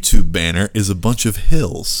Studios' YouTube banner is a bunch of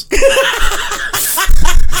hills.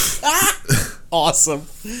 Awesome.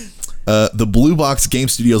 The Blue Box Game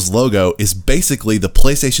Studios logo is basically the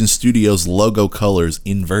PlayStation Studios logo colors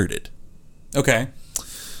inverted. Okay.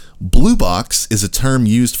 Blue Box is a term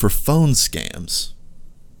used for phone scams.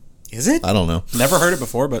 Is it? I don't know. Never heard it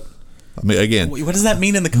before, but I mean, again, what does that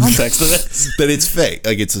mean in the context of this? that it's fake,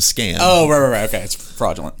 like it's a scam. Oh, right. Okay, it's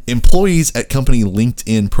fraudulent. Employees at company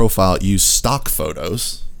LinkedIn profile use stock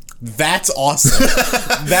photos. That's awesome.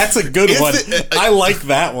 That's a good one. I like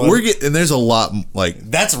that one. And there's a lot like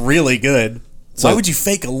that's really good. So, why would you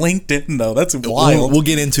fake a LinkedIn though? That's wild. We'll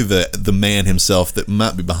get into the man himself that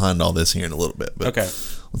might be behind all this here in a little bit. But okay.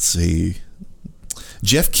 Let's see.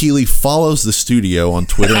 Jeff Keighley follows the studio on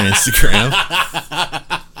Twitter and Instagram.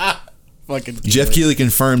 Jeff Keighley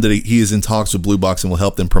confirmed that he is in talks with Blue Box and will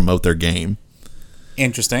help them promote their game.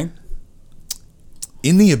 Interesting.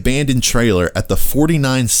 In the Abandoned trailer, at the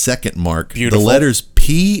 49-second mark, Beautiful. The letters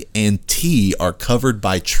P and T are covered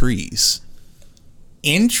by trees.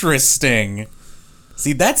 Interesting.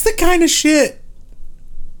 See, that's the kind of shit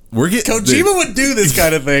Kojima would do this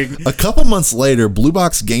kind of thing. A couple months later, Blue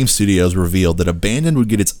Box Game Studios revealed that Abandoned would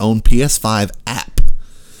get its own PS5 app.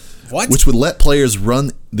 What? Which would let players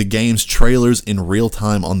run the game's trailers in real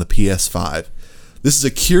time on the PS5. This is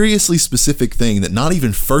a curiously specific thing that not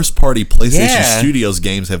even first-party PlayStation Studios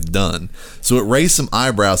games have done. So it raised some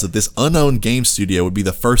eyebrows that this unknown game studio would be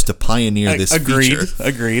the first to pioneer this feature.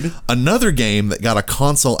 Agreed. Another game that got a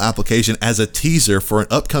console application as a teaser for an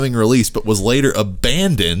upcoming release but was later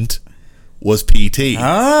abandoned was PT.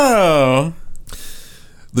 Oh.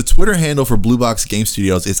 The Twitter handle for Blue Box Game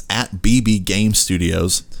Studios is @BB Game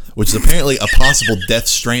Studios, which is apparently a possible Death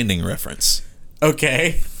Stranding reference.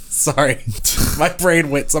 Okay. Sorry. My brain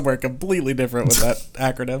went somewhere completely different with that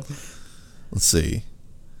acronym. Let's see.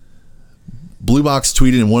 Blue Box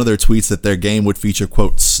tweeted in one of their tweets that their game would feature,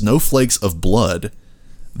 quote, snowflakes of blood.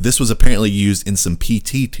 This was apparently used in some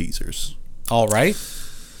PT teasers. All right.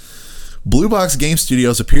 Blue Box Game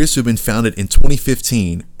Studios appears to have been founded in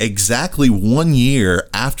 2015, exactly 1 year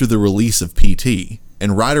after the release of PT,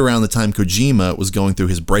 and right around the time Kojima was going through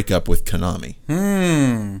his breakup with Konami.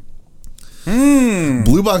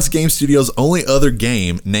 Blue Box Game Studios' only other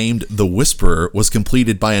game, named The Whisperer, was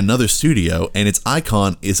completed by another studio, and its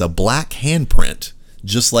icon is a black handprint,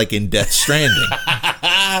 just like in Death Stranding.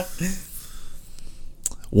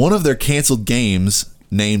 One of their canceled games,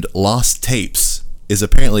 named Lost Tapes, is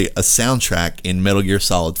apparently a soundtrack in Metal Gear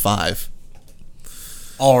Solid 5.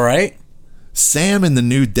 All right. Sam in the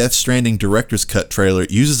new Death Stranding Director's Cut trailer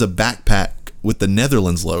uses a backpack with the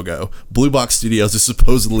Netherlands logo. Blue Box Studios is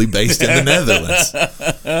supposedly based in the Netherlands.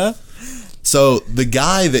 So the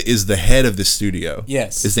guy that is the head of this studio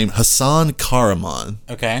is named Hassan Karaman.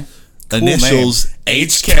 Okay. Initials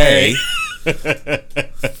HK.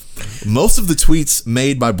 Most of the tweets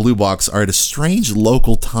made by Blue Box are at a strange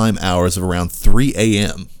local time hours of around 3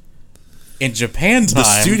 a.m. In Japan time.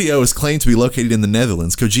 The studio is claimed to be located in the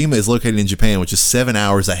Netherlands. Kojima is located in Japan, which is 7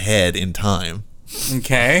 hours ahead in time.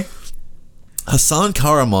 Okay. Hassan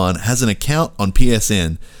Karaman has an account on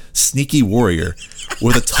PSN, Sneaky Warrior,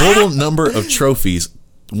 with a total number of trophies,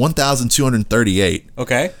 1,238.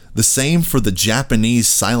 Okay. The same for the Japanese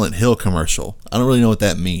Silent Hill commercial. I don't really know what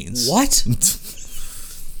that means. What?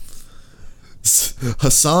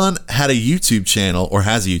 Hassan had a YouTube channel, or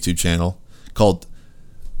has a YouTube channel, called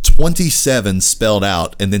 27 spelled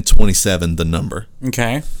out, and then 27 the number.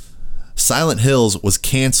 Okay. Silent Hills was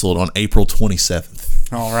canceled on April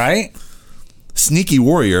 27th. All right. Sneaky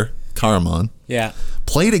Warrior, Karaman,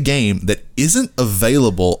 played a game that isn't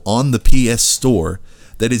available on the PS Store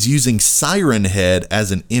that is using Siren Head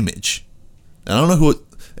as an image. I don't know who it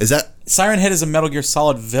is. That Siren Head is a Metal Gear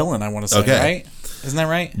Solid villain, I want to say, right? Isn't that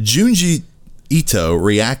right? Junji Ito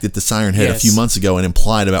reacted to Siren Head a few months ago and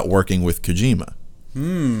implied about working with Kojima.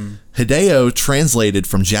 Hideo, translated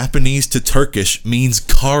from Japanese to Turkish, means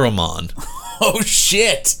Karaman. Oh,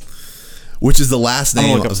 shit. Which is the last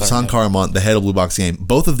name of Hassan Karaman, the head of Blue Box Game.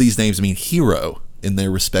 Both of these names mean hero in their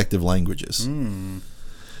respective languages.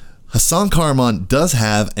 Hassan Karaman does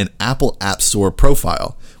have an Apple App Store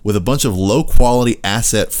profile with a bunch of low-quality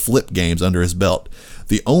asset flip games under his belt.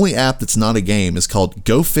 The only app that's not a game is called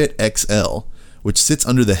GoFit XL, which sits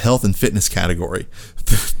under the health and fitness category.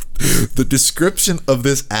 The description of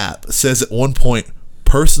this app says at one point,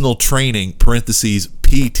 personal training, parentheses,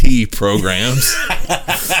 PT programs.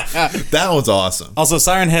 That one's awesome. Also,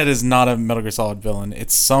 Siren Head is not a Metal Gear Solid villain.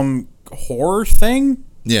 It's some horror thing?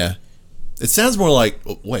 Yeah. It sounds more like,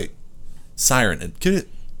 wait, Siren Head. Could it?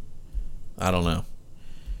 I don't know.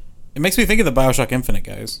 It makes me think of the Bioshock Infinite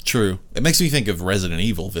guys. True. It makes me think of Resident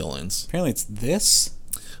Evil villains. Apparently it's this.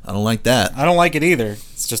 I don't like that. I don't like it either.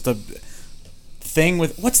 It's just a thing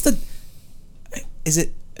with... What's the... Is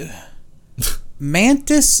it...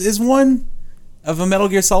 Mantis is one of a Metal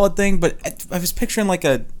Gear Solid thing, but I was picturing like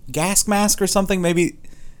a gas mask or something. Maybe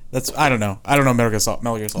that's... I don't know. I don't know Metal Gear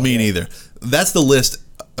Solid. Me neither. That's the list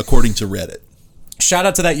according to Reddit. Shout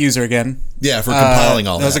out to that user again. Yeah, for compiling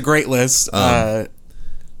all that. That was a great list.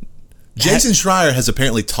 Jason Schreier has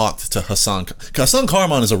apparently talked to Hassan. Hassan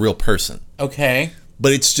Karaman is a real person. Okay.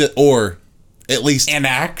 But it's just, or at least an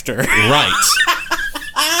actor. Right.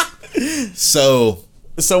 So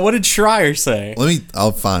what did Schreier say?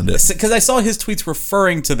 I'll find it. Because I saw his tweets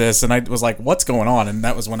referring to this, and I was like, what's going on? And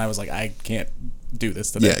that was when I was like, I can't do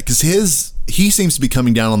this today. Yeah, because he seems to be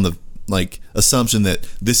coming down on the assumption that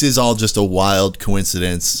this is all just a wild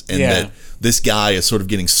coincidence, and that this guy is sort of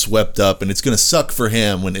getting swept up, and it's going to suck for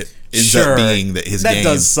him when it ends up being that his game. That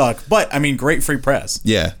does suck, but I mean, great free press.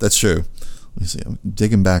 Yeah, that's true. Let me see. I'm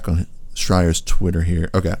digging back on Schreier's Twitter here.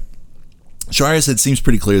 Okay. Schreier said, seems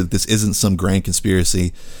pretty clear that this isn't some grand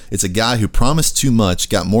conspiracy. It's a guy who promised too much,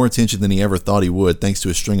 got more attention than he ever thought he would, thanks to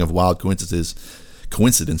a string of wild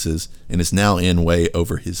coincidences, and is now in way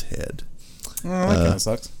over his head. That kind of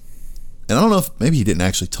sucks. And I don't know if maybe he didn't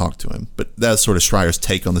actually talk to him, but that's sort of Schreier's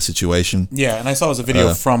take on the situation. Yeah, and I saw it was a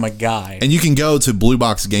video from a guy. And you can go to Blue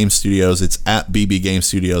Box Game Studios. It's at BB Game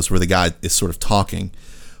Studios, where the guy is sort of talking.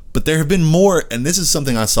 But there have been more, and this is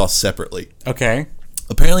something I saw separately. Okay.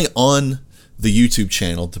 Apparently on the YouTube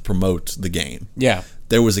channel to promote the game. Yeah.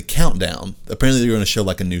 There was a countdown. Apparently they were going to show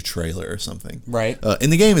like a new trailer or something. Right.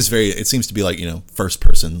 And the game is it seems to be like, first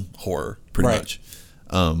person horror, pretty much.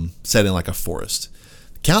 Set in like a forest.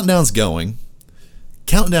 Countdown's going.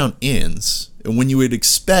 Countdown ends. And when you would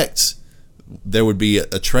expect there would be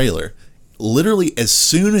a trailer, literally as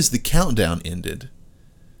soon as the countdown ended,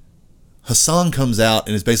 Hassan comes out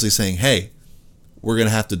and is basically saying, hey, we're going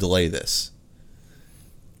to have to delay this.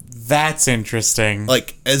 That's interesting.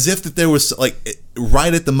 Like, as if that there was, like,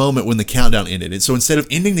 right at the moment when the countdown ended. And so instead of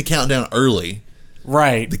ending the countdown early,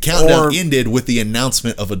 right, the countdown ended with the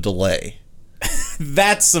announcement of a delay.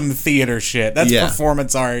 That's some theater shit. That's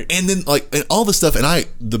performance art. And then, like, and all the stuff, and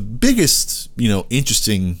the biggest,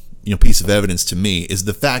 interesting, piece of evidence to me is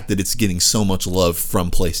the fact that it's getting so much love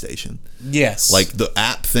from PlayStation. Yes. Like, the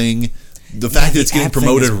app thing, the fact that it's getting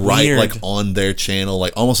promoted right, weird. like, on their channel,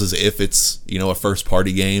 like, almost as if it's, a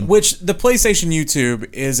first-party game. Which, the PlayStation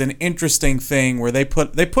YouTube is an interesting thing where they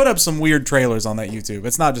put up some weird trailers on that YouTube.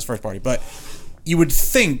 It's not just first-party, but you would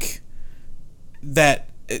think that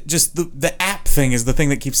just the app thing is the thing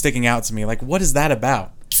that keeps sticking out to me. Like, what is that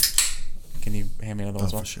about? Can you hand me another one?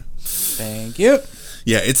 For sure. Thank you.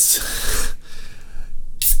 Yeah, it's...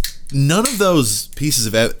 None of those pieces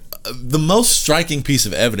of the most striking piece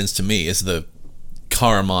of evidence to me is the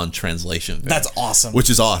Karaman translation thing, That's awesome. which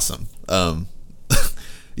is awesome.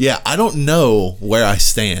 Yeah, I don't know where I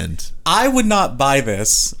stand. I would not buy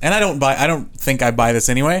this, and I don't think I buy this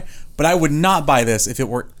anyway, but I would not buy this if it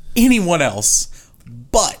were anyone else.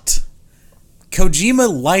 But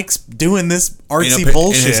Kojima likes doing this artsy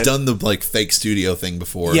bullshit. And has done the like fake studio thing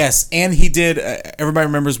before. Yes, and he did. Everybody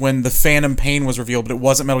remembers when the Phantom Pain was revealed, but it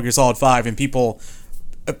wasn't Metal Gear Solid 5, and people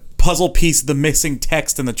puzzle pieced the missing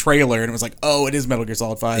text in the trailer, and it was like, oh, it is Metal Gear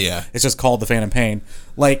Solid 5. Yeah. It's just called the Phantom Pain.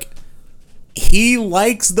 Like, he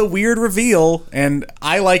likes the weird reveal, and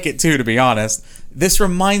I like it too, to be honest. This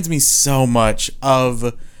reminds me so much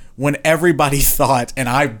of when everybody thought, and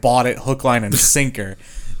I bought it hook, line, and sinker,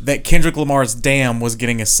 that Kendrick Lamar's Damn was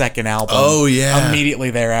getting a second album. Oh, yeah.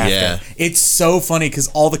 Immediately thereafter. Yeah. It's so funny because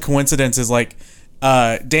all the coincidences, like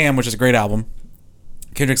Damn, which is a great album,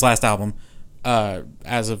 Kendrick's last album,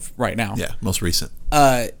 as of right now. Yeah, most recent.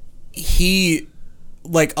 He,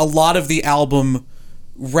 like, a lot of the album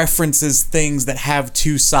references things that have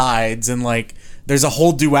two sides, and like there's a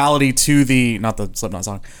whole duality to the, not the Slipknot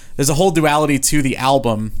song, there's a whole duality to the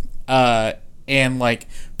album, and like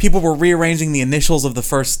people were rearranging the initials of the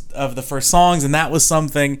first songs, and that was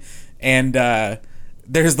something. And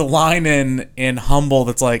there's the line in Humble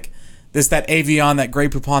that's like this, that Avion, that Grey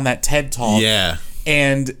Poupon, that TED Talk. Yeah.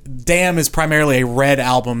 And Damn is primarily a red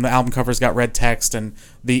album. The album cover's got red text, and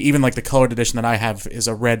even like the colored edition that I have is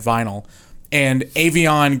a red vinyl. And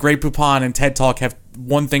Avion, Grey Poupon, and TED Talk have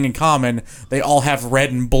one thing in common. They all have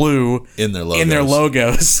red and blue in their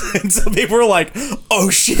logos. And so people were like, oh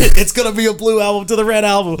shit, it's going to be a blue album to the red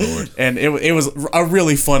album. Lord. And it was a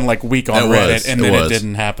really fun like week on Reddit, and then it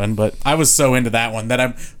didn't happen. But I was so into that one that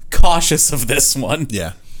I'm cautious of this one.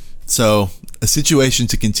 Yeah. So, a situation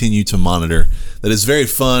to continue to monitor that is very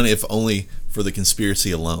fun, if only for the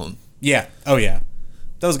conspiracy alone. Yeah. Oh, yeah.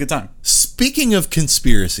 That was a good time. Speaking of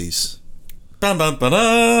conspiracies, Bum, bum,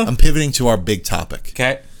 ba-da. I'm pivoting to our big topic.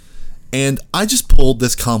 Okay. And I just pulled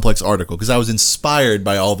this Complex article because I was inspired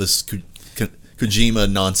by all this Kojima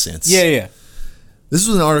nonsense. Yeah. This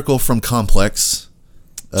was an article from Complex.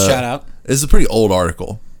 Shout out. It's a pretty old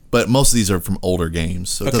article, but most of these are from older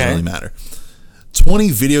games, so it doesn't really matter.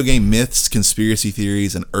 20 video game myths, conspiracy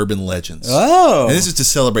theories, and urban legends. Oh. And this is to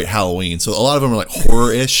celebrate Halloween, so a lot of them are like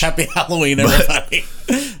horror-ish. Happy Halloween, everybody.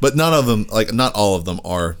 But not all of them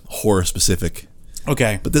are horror-specific.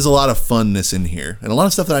 Okay. But there's a lot of funness in here, and a lot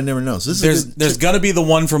of stuff that I never know. So there's got to be the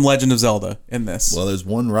one from Legend of Zelda in this. Well, there's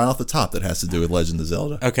one right off the top that has to do with Legend of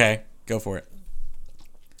Zelda. Okay, go for it.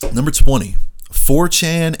 Number 20,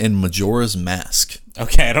 4chan and Majora's Mask.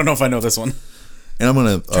 Okay, I don't know if I know this one. And I'm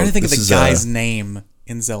going trying to think of the guy's name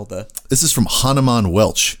in Zelda. This is from Hanuman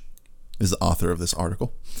Welch, is the author of this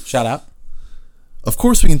article. Shout out. Of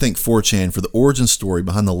course, we can thank 4chan for the origin story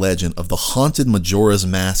behind the legend of the haunted Majora's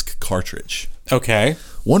Mask cartridge. Okay.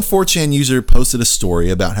 One 4chan user posted a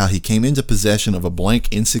story about how he came into possession of a blank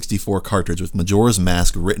N64 cartridge with Majora's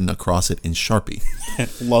Mask written across it in Sharpie.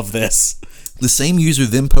 Love this. The same user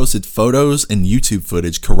then posted photos and YouTube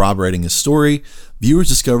footage corroborating his story. Viewers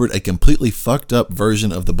discovered a completely fucked up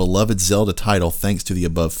version of the beloved Zelda title thanks to the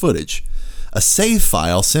above footage. A save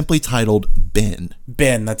file simply titled Ben.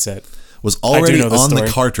 Ben, that's it. Was already on the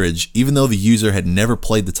cartridge, even though the user had never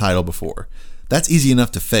played the title before. That's easy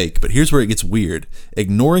enough to fake, but here's where it gets weird.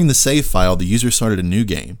 Ignoring the save file, the user started a new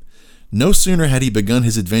game. No sooner had he begun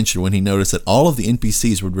his adventure when he noticed that all of the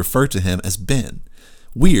NPCs would refer to him as Ben.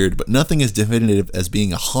 Weird, but nothing as definitive as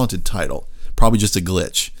being a haunted title. Probably just a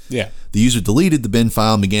glitch. Yeah. The user deleted the bin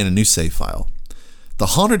file and began a new save file. The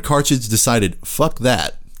haunted cartridge decided, fuck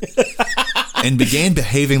that, and began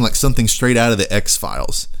behaving like something straight out of the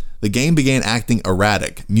X-Files. The game began acting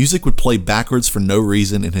erratic. Music would play backwards for no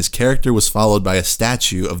reason, and his character was followed by a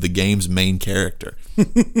statue of the game's main character.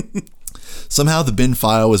 Somehow the bin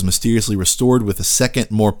file was mysteriously restored with a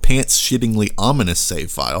second, more pants-shittingly ominous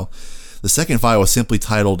save file. The second file was simply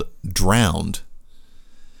titled Drowned.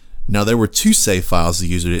 Now, there were 2 save files the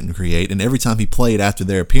user didn't create, and every time he played after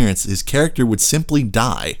their appearance, his character would simply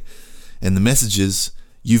die, and the messages,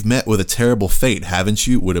 "You've met with a terrible fate, haven't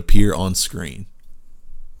you?" would appear on screen.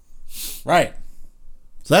 Right.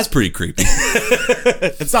 So that's pretty creepy.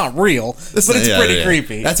 It's not real, but it's pretty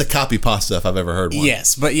creepy. That's a copy pasta if I've ever heard one.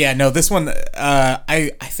 Yes, but yeah, no, this one,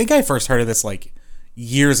 I think I first heard of this like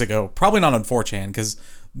years ago. Probably not on 4chan, because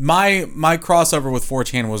my crossover with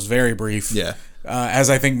 4chan was very brief. Yeah. As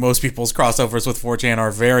I think most people's crossovers with 4chan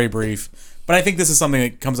are very brief. But I think this is something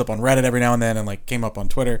that comes up on Reddit every now and then, and like came up on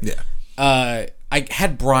Twitter. Yeah. I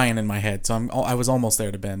had Brian in my head, so I was almost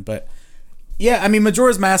there to Ben, but yeah, I mean,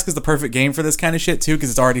 Majora's Mask is the perfect game for this kind of shit too,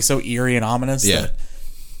 because it's already so eerie and ominous. Yeah.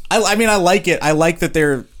 I mean, I like it. I like that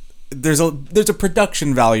there's a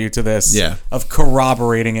production value to this. Yeah. Of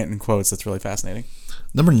corroborating it in quotes. That's really fascinating.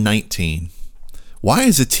 Number 19. Why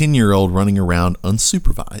is a 10-year-old running around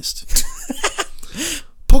unsupervised?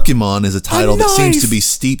 Pokemon is a title that seems to be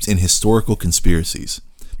steeped in historical conspiracies.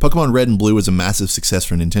 Pokemon Red and Blue was a massive success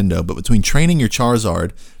for Nintendo, but between training your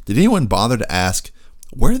Charizard, did anyone bother to ask,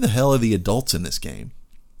 where the hell are the adults in this game?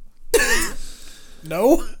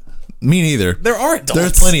 No. Me neither. There are adults.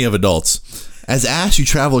 There's plenty of adults. As Ash, you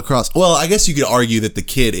travel across... Well, I guess you could argue that the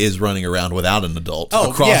kid is running around without an adult.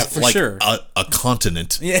 Oh, across, yeah, for sure. A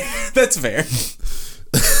continent. Yeah, that's fair.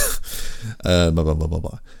 Blah, blah, blah, blah,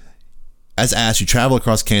 blah. As Ash, you travel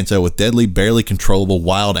across Kanto with deadly, barely controllable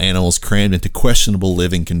wild animals crammed into questionable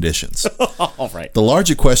living conditions. All right. The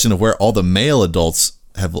larger question of where all the male adults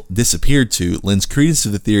have disappeared to lends credence to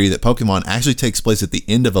the theory that Pokemon actually takes place at the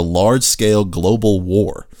end of a large-scale global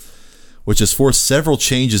war, which has forced several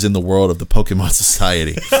changes in the world of the Pokemon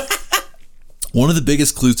society. One of the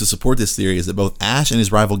biggest clues to support this theory is that both Ash and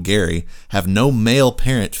his rival Gary have no male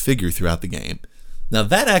parent figure throughout the game. Now,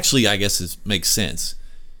 that actually, I guess, makes sense.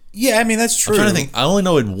 Yeah, I mean, that's true. I'm trying to think. I only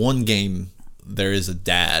know in one game there is a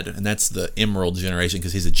dad, and that's the Emerald generation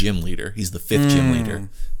because he's a gym leader. He's the 5th gym leader.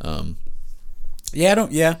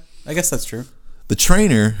 Yeah, I guess that's true. The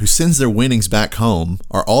trainer who sends their winnings back home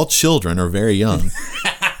are all children or very young.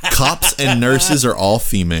 Cops and nurses are all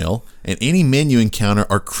female, and any men you encounter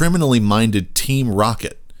are criminally minded Team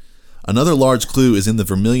Rocket. Another large clue is in the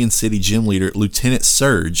Vermilion City gym leader, Lieutenant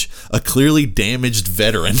Surge, a clearly damaged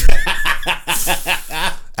veteran.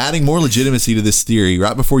 Adding more legitimacy to this theory,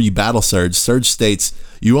 right before you battle Surge, Surge states,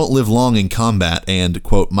 "You won't live long in combat," and,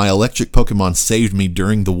 quote, "My electric Pokemon saved me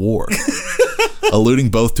during the war." Alluding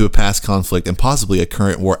both to a past conflict and possibly a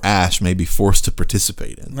current war Ash may be forced to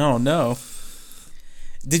participate in. Oh, no.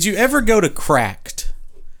 Did you ever go to Cracked?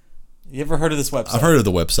 You ever heard of this website? I've heard of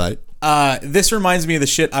the website. This reminds me of the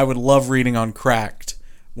shit I would love reading on Cracked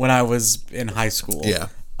when I was in high school. Yeah.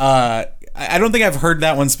 I don't think I've heard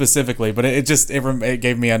that one specifically, but it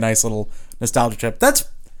gave me a nice little nostalgia trip.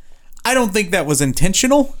 I don't think that was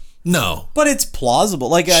intentional. No. But it's plausible.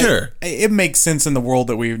 Like, sure. It makes sense in the world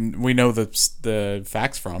that we know the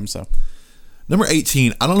facts from, so. Number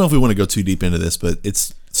 18, I don't know if we want to go too deep into this, but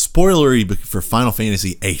it's spoilery for Final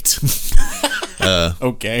Fantasy VIII.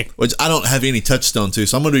 Okay. Which I don't have any touchstone to,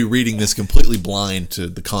 so I'm going to be reading this completely blind to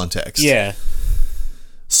the context. Yeah.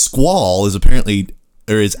 Squall is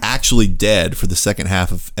actually dead for the second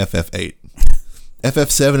half of FF8.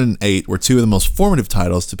 FF7 and 8 were 2 of the most formative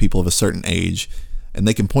titles to people of a certain age, and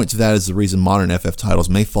they can point to that as the reason modern FF titles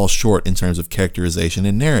may fall short in terms of characterization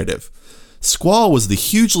and narrative. Squall was the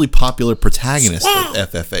hugely popular protagonist of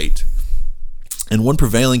FF8. And one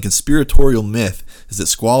prevailing conspiratorial myth is that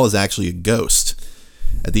Squall is actually a ghost.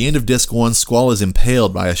 At the end of Disc 1, Squall is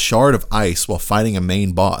impaled by a shard of ice while fighting a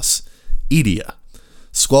main boss, Edea.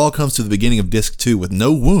 Squall comes to the beginning of Disc 2 with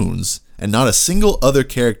no wounds, and not a single other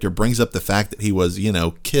character brings up the fact that he was,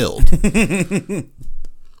 killed.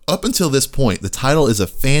 Up until this point, the title is a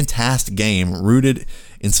fantastic game rooted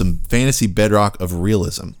in some fantasy bedrock of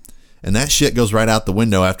realism. And that shit goes right out the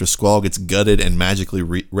window after Squall gets gutted and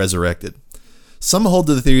magically resurrected. Some hold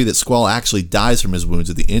to the theory that Squall actually dies from his wounds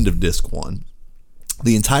at the end of Disc 1.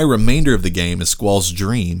 The entire remainder of the game is Squall's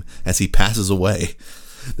dream as he passes away.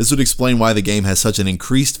 This would explain why the game has such an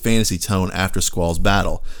increased fantasy tone after Squall's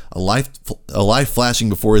battle. A life flashing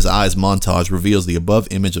before his eyes montage reveals the above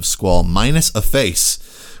image of Squall minus a face,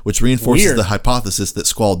 which reinforces the hypothesis that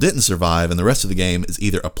Squall didn't survive and the rest of the game is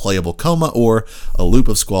either a playable coma or a loop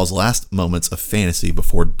of Squall's last moments of fantasy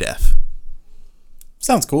before death.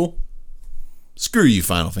 Sounds cool. Screw you,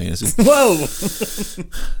 Final Fantasy. Whoa.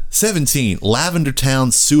 17, Lavender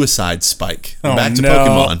Town Suicide Spike. Oh, Back to no.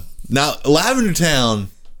 Pokemon. Now, Lavender Town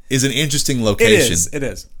is an interesting location. It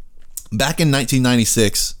is. Back in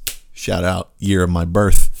 1996, shout out, year of my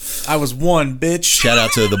birth. I was one, bitch. Shout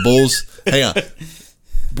out to the Bulls. Hang on.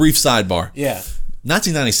 Brief sidebar. Yeah.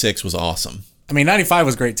 1996 was awesome. I mean, 95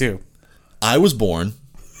 was great too. I was born.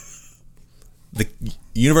 The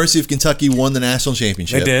University of Kentucky won the national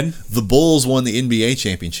championship. They did. The Bulls won the NBA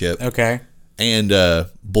championship. Okay. And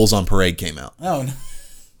Bulls on Parade came out. Oh,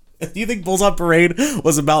 no. Do you think Bulls on Parade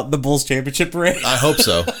was about the Bulls championship parade? I hope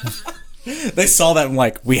so. They saw that and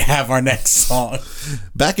like, we have our next song.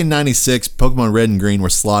 Back in 96, Pokemon Red and Green were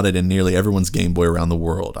slotted in nearly everyone's Game Boy around the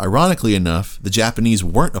world. Ironically enough, the Japanese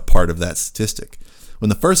weren't a part of that statistic. When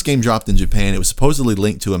the first game dropped in Japan, it was supposedly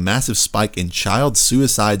linked to a massive spike in child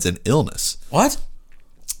suicides and illness. What?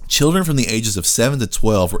 Children from the ages of 7 to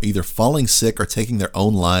 12 were either falling sick or taking their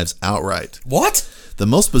own lives outright. What? The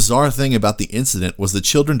most bizarre thing about the incident was the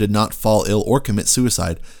children did not fall ill or commit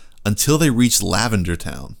suicide until they reached Lavender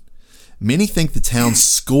Town. Many think the town's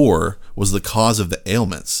score was the cause of the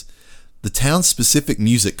ailments. The town's specific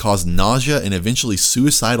music caused nausea and eventually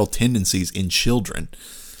suicidal tendencies in children.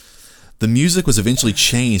 The music was eventually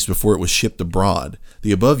changed before it was shipped abroad.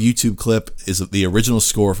 The above YouTube clip is the original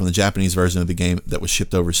score from the Japanese version of the game that was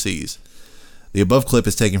shipped overseas. The above clip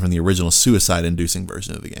is taken from the original suicide-inducing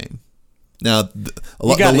version of the game. Now,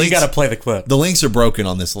 You got to play the clip. the links are broken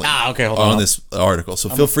on this link. Okay, hold on. On this article, so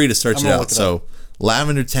feel free to search I'm it gonna out. look it So,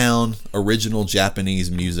 Lavender Town, original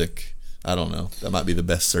Japanese music. I don't know. That might be the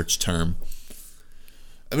best search term.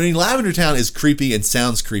 I mean, Lavender Town is creepy and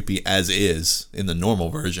sounds creepy as is in the normal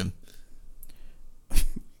version.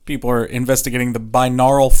 People are investigating the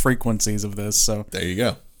binaural frequencies of this, so There you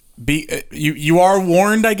go. you are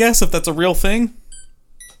warned, I guess, if that's a real thing.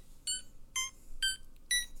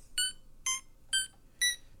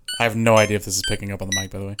 I have no idea if this is picking up on the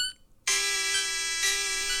mic, by the way.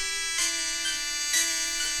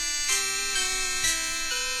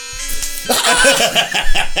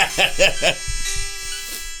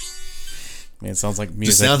 Man, it sounds like music.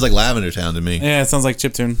 Just sounds like Lavender Town to me. Yeah, it sounds like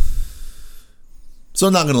chiptune. So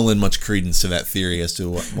I'm not going to lend much credence to that theory as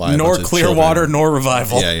to why. Nor Clearwater, nor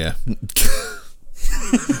Revival. Yeah.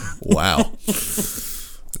 Wow.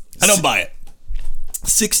 I don't buy it.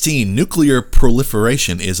 16. Nuclear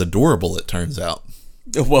proliferation is adorable, it turns out.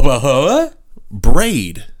 What?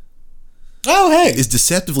 Braid Oh, hey. is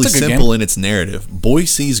deceptively It's a good simple game. in its narrative. Boy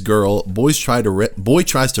sees girl, boy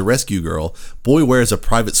tries to rescue girl, boy wears a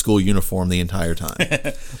private school uniform the entire time.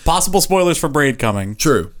 Possible spoilers for Braid coming.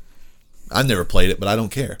 True. I've never played it, but I don't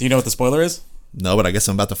care. Do you know what the spoiler is? No, but I guess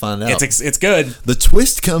I'm about to find out. It's good. The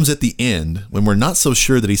twist comes at the end when we're not so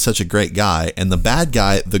sure that he's such a great guy, and the bad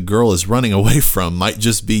guy the girl is running away from might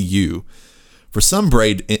just be you. For some,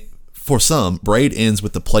 Braid ends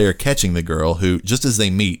with the player catching the girl, who, just as they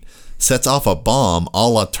meet, sets off a bomb a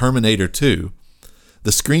la Terminator 2.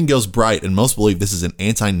 The screen goes bright, and most believe this is an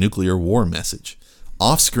anti-nuclear war message.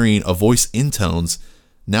 Off-screen, a voice intones,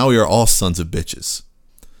 "Now we are all sons of bitches."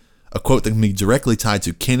 A quote that can be directly tied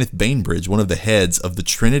to Kenneth Bainbridge, one of the heads of the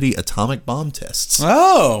Trinity atomic bomb tests.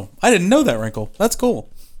 Oh, I didn't know that, Wrinkle. That's cool.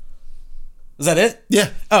 Is that it?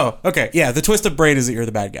 Yeah. Oh, okay. Yeah, the twist of Braid is that you're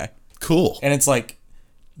the bad guy. Cool. And it's like,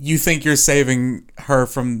 you think you're saving her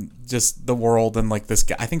from just the world and like this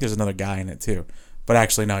guy. I think there's another guy in it too. But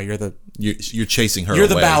actually, no, you're the... You're chasing her You're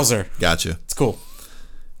the away. Bowser. Gotcha. It's cool.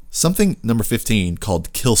 Something number 15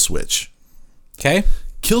 called Kill Switch. Okay.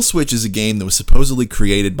 Kill Switch is a game that was supposedly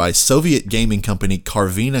created by Soviet gaming company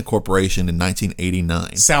Carvina Corporation in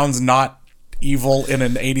 1989. Sounds not evil in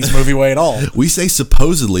an 80s movie way at all. We say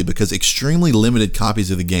supposedly because extremely limited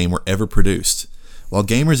copies of the game were ever produced. While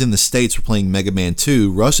gamers in the States were playing Mega Man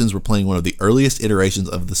 2, Russians were playing one of the earliest iterations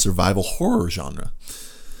of the survival horror genre.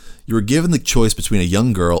 You were given the choice between a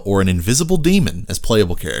young girl or an invisible demon as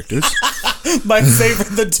playable characters. My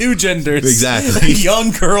favorite, the two genders. Exactly.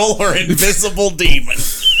 Young girl or invisible demon.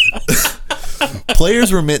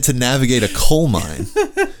 Players were meant to navigate a coal mine,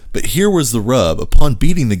 but here was the rub. Upon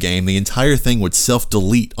beating the game, the entire thing would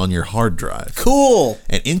self-delete on your hard drive. Cool.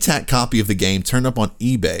 An intact copy of the game turned up on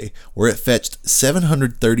eBay, where it fetched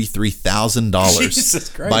 $733,000 Jesus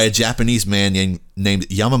Christ. by a Japanese man named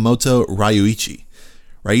Yamamoto Ryuichi.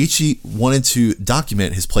 Ryuichi wanted to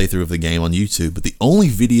document his playthrough of the game on YouTube, but the only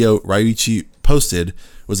video Ryuichi posted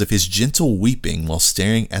was of his gentle weeping while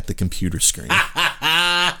staring at the computer screen.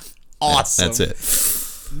 Awesome. That's it.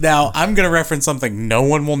 Now, I'm going to reference something no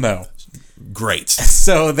one will know. Great.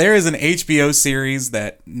 So there is an HBO series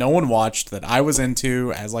that no one watched that I was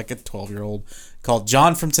into as like a 12-year-old called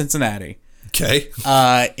John from Cincinnati. Okay.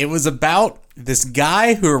 It was about this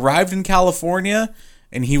guy who arrived in California,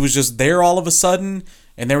 and he was just there all of a sudden,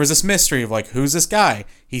 and there was this mystery of, like, who's this guy?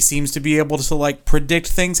 He seems to be able to, like, predict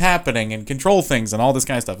things happening and control things and all this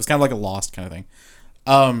kind of stuff. It's kind of like a Lost kind of thing.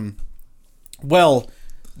 Well,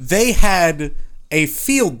 they had a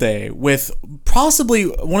field day with possibly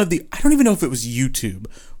one of the, I don't even know if it was YouTube,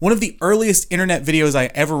 one of the earliest internet videos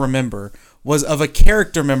I ever remember was of a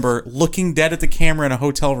character member looking dead at the camera in a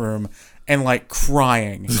hotel room and, like,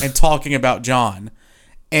 crying and talking about John.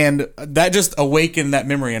 And that just awakened that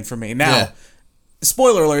memory in for me. Now,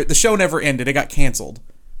 spoiler alert, the show never ended. It got canceled.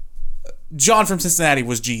 John from Cincinnati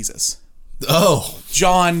was Jesus. Oh.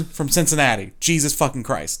 John from Cincinnati. Jesus fucking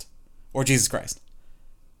Christ. Or Jesus Christ.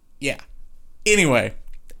 Yeah. Anyway,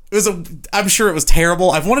 I'm sure it was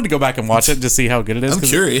terrible. I've wanted to go back and watch it to see how good it is. I'm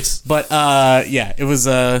curious. But, yeah, it was,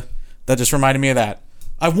 that just reminded me of that.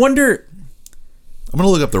 I wonder... I'm going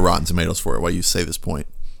to look up the Rotten Tomatoes for it while you say this point.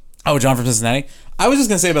 Oh, John from Cincinnati? I was just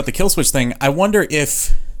going to say about the kill switch thing, I wonder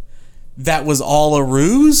if that was all a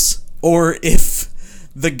ruse, or if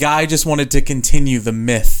the guy just wanted to continue the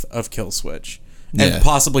myth of kill switch and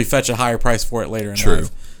possibly fetch a higher price for it later in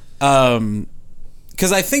life.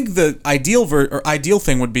 Because I think the ideal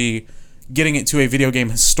thing would be getting it to a video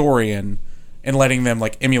game historian and letting them,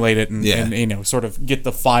 like, emulate it and you know, sort of get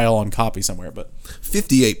the file on copy somewhere. But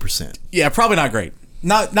 58%. Yeah, probably not great.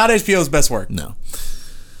 Not HBO's best work. No.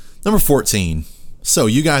 Number 14. So,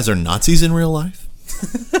 you guys are Nazis in real life?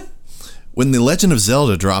 When The Legend of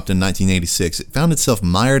Zelda dropped in 1986, it found itself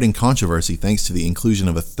mired in controversy thanks to the inclusion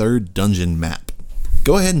of a third dungeon map.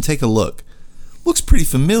 Go ahead and take a look. Looks pretty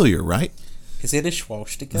familiar, right? Is it a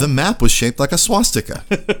swastika? The map was shaped like a swastika.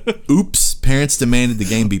 Oops. Parents demanded the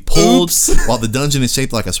game be pulled while the dungeon is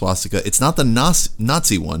shaped like a swastika. It's not the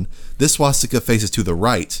Nazi one. This swastika faces to the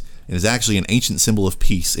right and is actually an ancient symbol of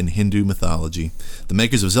peace in Hindu mythology. The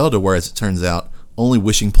makers of Zelda were, as it turns out, only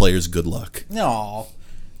wishing players good luck. No.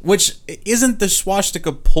 Which isn't the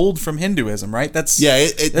swastika pulled from Hinduism, right? That's the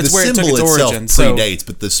where it took symbol its itself origin. predates,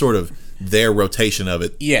 but the sort of their rotation of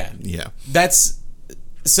it. Yeah. That's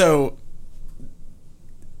so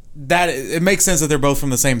that it makes sense that they're both from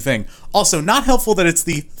the same thing. Also, not helpful that it's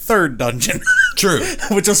the third dungeon. True.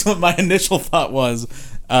 Which is what my initial thought was.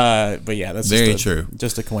 But yeah, that's very true.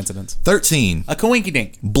 Just a coincidence. 13. A coinky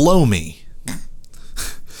dink. Blow Me.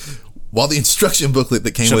 While the instruction booklet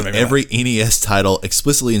that came with every NES title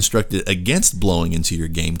explicitly instructed against blowing into your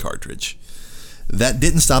game cartridge, that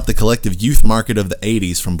didn't stop the collective youth market of the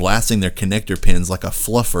 80s from blasting their connector pins like a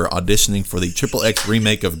fluffer auditioning for the XXX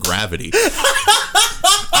remake of Gravity.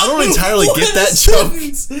 I don't entirely get that joke.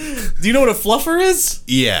 Do you know what a fluffer is?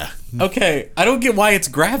 Yeah. Okay, I don't get why it's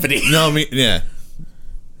Gravity. No, I mean, yeah.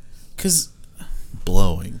 Because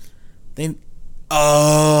blowing.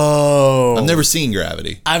 I've never seen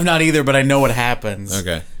Gravity. I've not either, but I know what happens.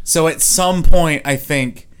 Okay. So at some point, I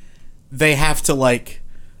think they have to, like,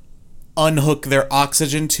 unhook their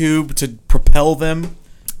oxygen tube to propel them.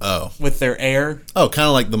 Oh. With their air. Oh, kind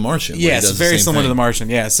of like The Martian. Yes, very similar to The Martian.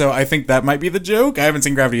 Yeah, so I think that might be the joke. I haven't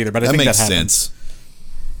seen Gravity either, but I think that makes happens. sense.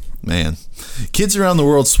 Man. Kids around the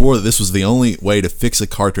world swore that this was the only way to fix a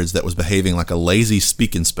cartridge that was behaving like a lazy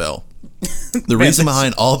speak and spell. The reason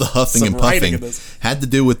behind all the huffing and puffing had to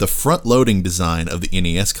do with the front-loading design of the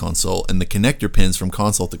NES console and the connector pins from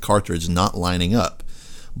console to cartridge not lining up.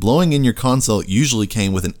 Blowing in your console usually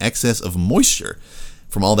came with an excess of moisture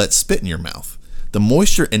from all that spit in your mouth. The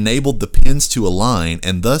moisture enabled the pins to align,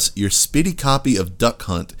 and thus your spitty copy of Duck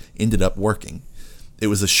Hunt ended up working. It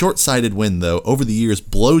was a short-sighted win, though. Over the years,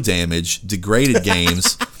 blow damage degraded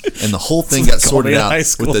games, and the whole thing got sorted out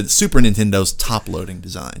with the Super Nintendo's top-loading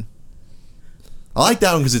design. I like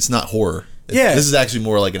that one because it's not horror. Yeah. This is actually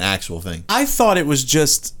more like an actual thing. I thought it was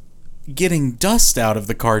just getting dust out of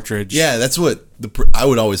the cartridge. Yeah, that's what I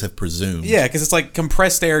would always have presumed. Yeah, because it's like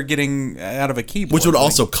compressed air getting out of a keyboard. Which would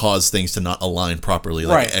also cause things to not align properly,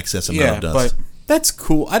 like an excess amount of dust. But that's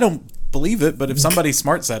cool. I don't believe it, but if somebody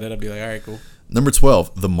smart said it, I'd be like, all right, cool. Number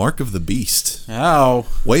 12, The Mark of the Beast. Oh.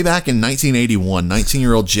 Way back in 1981,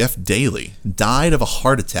 19-year-old Jeff Daly died of a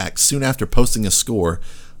heart attack soon after posting a score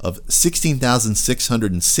of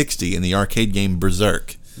 16,660 in the arcade game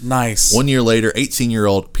Berserk. Nice. 1 year later,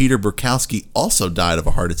 18-year-old Peter Burkowski also died of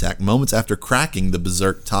a heart attack moments after cracking the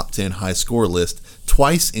Berserk top 10 high score list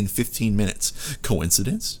twice in 15 minutes.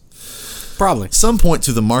 Coincidence? Probably. Some point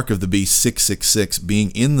to the Mark of the Beast 666 being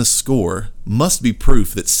in the score must be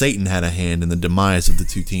proof that Satan had a hand in the demise of the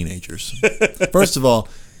two teenagers. First of all,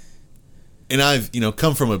 and I've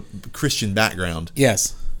come from a Christian background.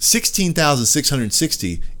 Yes.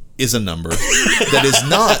 16,660 is a number that is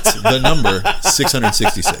not the number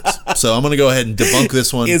 666. So I'm going to go ahead and debunk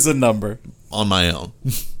this one Is a number. on my own.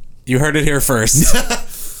 You heard it here first.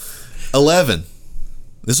 11.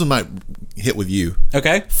 This one might hit with you.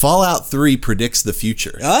 Okay. Fallout 3 predicts the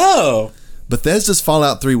future. Oh. Bethesda's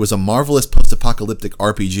Fallout 3 was a marvelous post-apocalyptic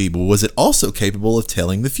RPG, but was it also capable of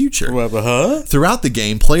telling the future? Huh? Throughout the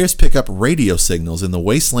game, players pick up radio signals in the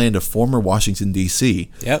wasteland of former Washington,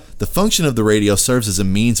 D.C. Yep. The function of the radio serves as a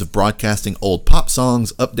means of broadcasting old pop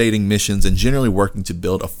songs, updating missions, and generally working to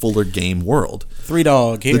build a fuller game world. 3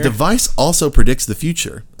 Dog here. The device also predicts the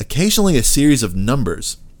future. Occasionally, a series of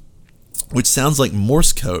numbers, which sounds like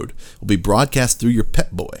Morse code, will be broadcast through your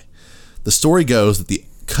Pep Boy. The story goes that the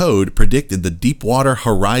code predicted the Deepwater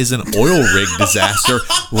Horizon oil rig disaster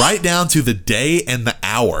right down to the day and the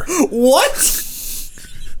hour. What?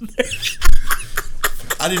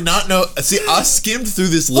 I did not know. See, I skimmed through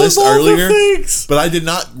this list earlier, but I did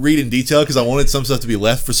not read in detail because I wanted some stuff to be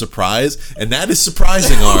left for surprise, and that is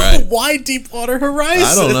surprising, all right. Why Deepwater Horizon?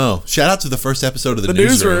 I don't know. Shout out to the first episode of the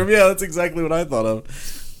Newsroom. Yeah, that's exactly what I thought of.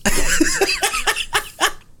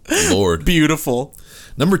 Lord. Beautiful.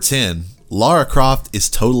 Number 10. Lara Croft is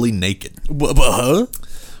totally naked. Huh?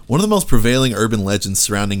 One of the most prevailing urban legends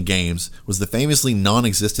surrounding games was the famously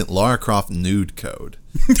non-existent Lara Croft nude code.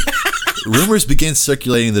 Rumors began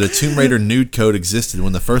circulating that a Tomb Raider nude code existed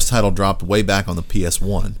when the first title dropped way back on the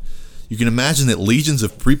PS1. You can imagine that legions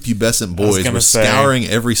of prepubescent boys were scouring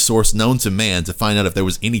every source known to man to find out if there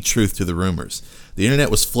was any truth to the rumors. The internet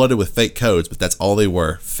was flooded with fake codes, but that's all they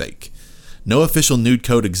were, fake. No official nude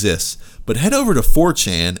code exists, but head over to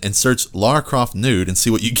 4chan and search Lara Croft nude and see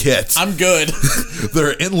what you get. I'm good. There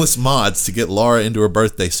are endless mods to get Lara into her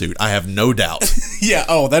birthday suit. I have no doubt. Yeah,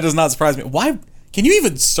 oh, that does not surprise me. Why? Can you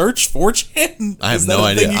even search 4chan? I have no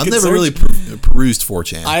idea. I've never really perused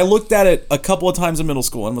 4chan. I looked at it a couple of times in middle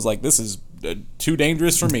school and was like, this is too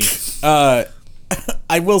dangerous for me.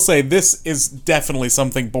 I will say this is definitely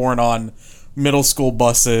something born on middle school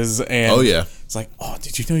buses. And oh, yeah. It's like, oh,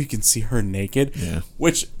 did you know you can see her naked? Yeah.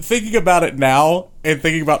 Which, thinking about it now and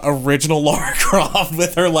thinking about original Lara Croft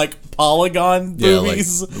with her, like, polygon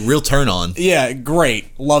boobies. Like, real turn on. Yeah,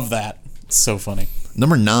 great. Love that. It's so funny.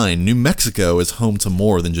 Number 9, New Mexico is home to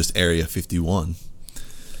more than just Area 51.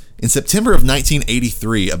 In September of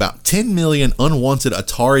 1983, about 10 million unwanted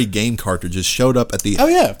Atari game cartridges showed up at the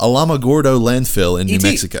Alamogordo landfill in New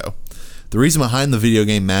Mexico. The reason behind the video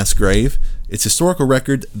game mass grave, its historical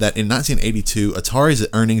record that in 1982, Atari's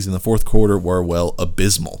earnings in the fourth quarter were, well,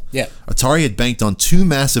 abysmal. Yeah. Atari had banked on 2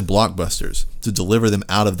 massive blockbusters to deliver them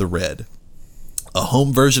out of the red. A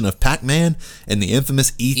home version of Pac-Man and the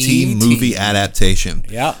infamous E.T. movie adaptation.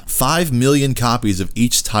 Yeah. 5 million copies of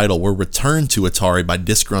each title were returned to Atari by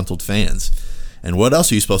disgruntled fans. And what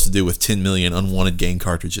else are you supposed to do with 10 million unwanted game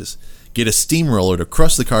cartridges? Get a steamroller to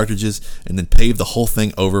crush the cartridges and then pave the whole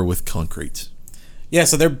thing over with concrete. Yeah,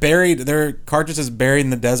 so they're buried. Their cartridges buried in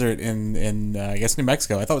the desert in I guess New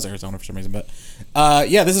Mexico. I thought it was Arizona for some reason, but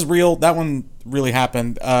yeah, this is real. That one really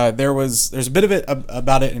happened. There's a bit of it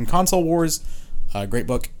about it in Console Wars, great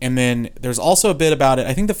book, and then there's also a bit about it.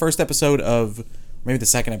 I think the first episode of maybe the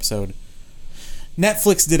second episode.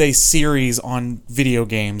 Netflix did a series on video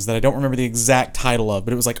games that I don't remember the exact title of,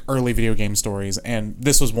 but it was like early video game stories, and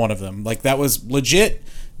this was one of them. Like, that was legit.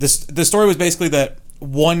 The story was basically that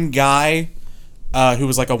one guy who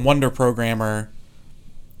was like a wonder programmer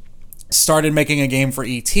started making a game for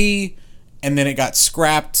E.T., and then it got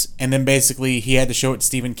scrapped, and then basically he had to show it to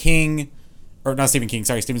Stephen King, or not Stephen King,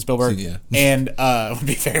 sorry, Steven Spielberg. Yeah. And it would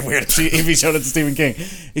be very weird if he showed it to Stephen King.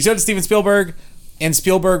 He showed it to Steven Spielberg, and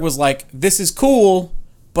Spielberg was like, this is cool,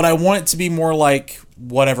 but I want it to be more like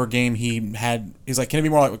whatever game he had. He's like, can it be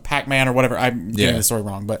more like Pac-Man or whatever? I'm getting the story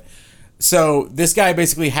wrong. But so this guy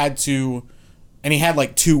basically had to, and he had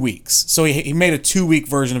like 2 weeks. So he made a 2-week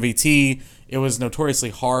version of E.T. It was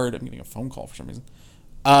notoriously hard. I'm getting a phone call for some reason.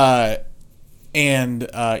 Yeah,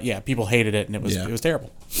 people hated it, and it was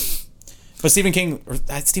terrible. But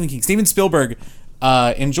Steven Spielberg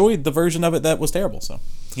enjoyed the version of it that was terrible. So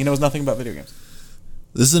he knows nothing about video games.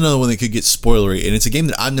 This is another one that could get spoilery, and it's a game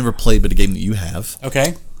that I've never played, but a game that you have.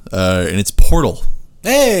 Okay. And it's Portal.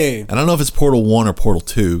 Hey! I don't know if it's Portal 1 or Portal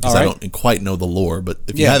 2, because I don't quite know the lore, but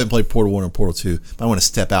if you haven't played Portal 1 or Portal 2, I want to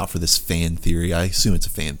step out for this fan theory. I assume it's a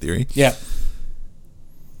fan theory. Yeah.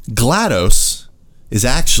 GLaDOS is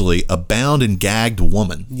actually a bound and gagged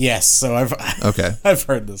woman. Yes, so I've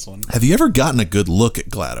heard this one. Have you ever gotten a good look at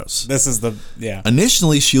GLaDOS? This is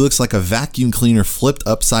Initially, she looks like a vacuum cleaner flipped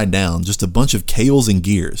upside down, just a bunch of cables and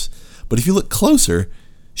gears. But if you look closer,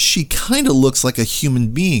 she kind of looks like a human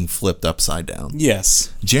being flipped upside down.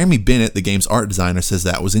 Yes. Jeremy Bennett, the game's art designer, says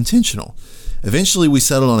that was intentional. Eventually, we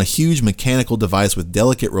settled on a huge mechanical device with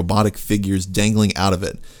delicate robotic figures dangling out of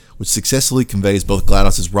it, which successfully conveys both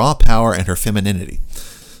GLaDOS' raw power and her femininity.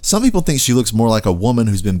 Some people think she looks more like a woman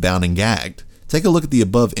who's been bound and gagged. Take a look at the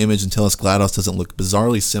above image and tell us GLaDOS doesn't look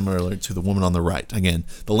bizarrely similar to the woman on the right. Again,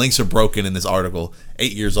 the links are broken in this article,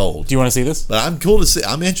 8 years old. Do you want to see this? But I'm cool to see.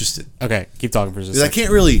 I'm interested. Okay, keep talking for just a Because I second.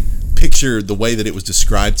 can't really picture the way that it was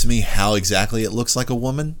described to me, how exactly it looks like a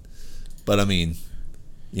woman. But I mean,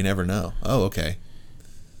 you never know. Oh, okay.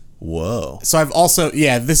 Whoa. So I've also,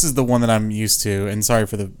 this is the one that I'm used to, and sorry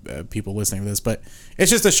for the people listening to this, but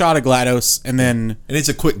it's just a shot of GLaDOS, and then... And it's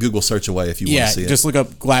a quick Google search away if you want to see it. just look up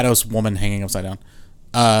GLaDOS woman hanging upside down.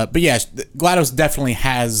 But yeah, GLaDOS definitely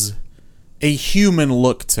has a human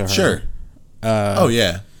look to her. Sure. Oh,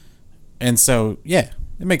 yeah. And so, yeah,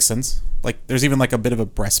 it makes sense. Like, there's even like a bit of a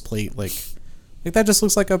breastplate, like that just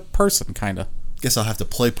looks like a person, kind of. Guess I'll have to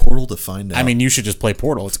play Portal to find out. I mean, you should just play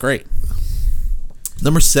Portal. It's great.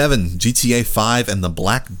 Number 7, GTA 5 and the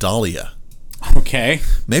Black Dahlia. Okay.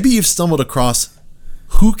 Maybe you've stumbled across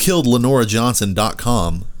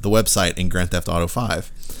WhoKilledLenoraJohnson.com, the website in Grand Theft Auto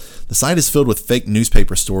 5. The site is filled with fake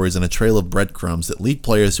newspaper stories and a trail of breadcrumbs that lead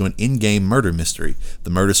players to an in-game murder mystery, the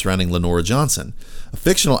murder surrounding Lenora Johnson. A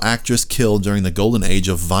fictional actress killed during the golden age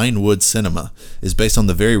of Vinewood cinema is based on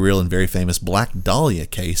the very real and very famous Black Dahlia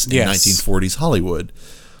case in 1940s Hollywood.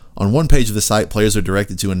 On one page of the site, players are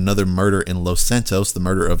directed to another murder in Los Santos. The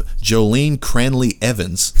murder of Jolene Cranley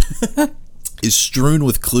Evans is strewn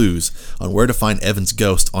with clues on where to find Evans'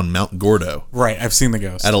 ghost on Mount Gordo. Right, I've seen the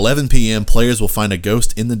ghost. At 11 p.m., players will find a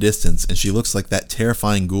ghost in the distance, and she looks like that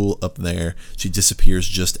terrifying ghoul up there. She disappears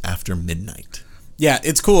just after midnight. Yeah,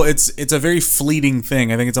 it's cool. It's a very fleeting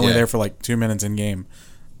thing. I think it's only Yeah. there for like 2 minutes in game.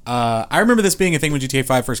 I remember this being a thing when GTA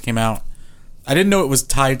 5 first came out. I didn't know it was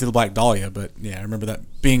tied to the Black Dahlia, but yeah, I remember that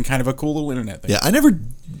being kind of a cool little internet thing. Yeah, I never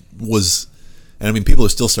was, and I mean, people are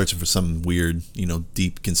still searching for some weird,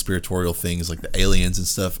 deep conspiratorial things like the aliens and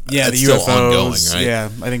stuff. Yeah, That's the still UFOs. ongoing, right? Yeah,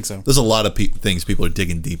 I think so. There's a lot of things people are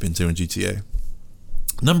digging deep into in GTA.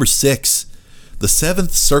 Number 6, the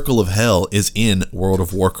 7th Circle of Hell is in World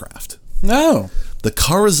of Warcraft. No. The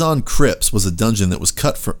Karazhan Crypts was a dungeon that was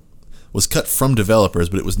cut from developers,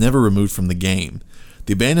 but it was never removed from the game.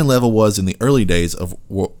 The abandoned level was, in the early days of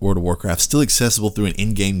World of Warcraft, still accessible through an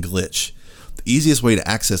in-game glitch. The easiest way to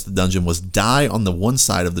access the dungeon was die on the one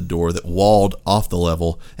side of the door that walled off the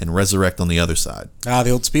level and resurrect on the other side. Ah, the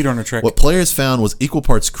old speedrunner trick. What players found was equal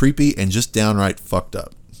parts creepy and just downright fucked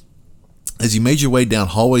up. As you made your way down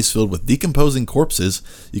hallways filled with decomposing corpses,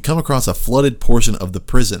 you come across a flooded portion of the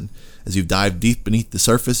prison. As you dive deep beneath the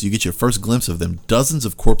surface, you get your first glimpse of them, dozens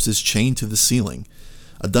of corpses chained to the ceiling.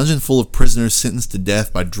 A dungeon full of prisoners sentenced to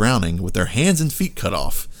death by drowning with their hands and feet cut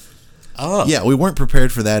off. Oh. Yeah, we weren't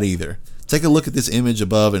prepared for that either. Take a look at this image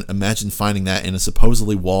above and imagine finding that in a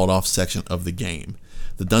supposedly walled-off section of the game.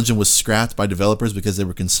 The dungeon was scrapped by developers because they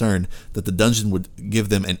were concerned that the dungeon would give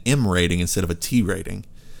them an M rating instead of a T rating.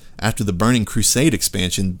 After the Burning Crusade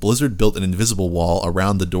expansion, Blizzard built an invisible wall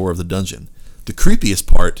around the door of the dungeon. The creepiest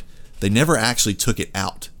part, they never actually took it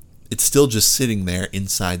out. It's still just sitting there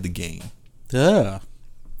inside the game. Duh.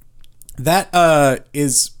 That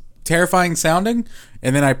is terrifying sounding,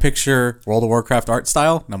 and then I picture World of Warcraft art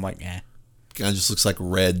style, and I'm like, eh. Kind of just looks like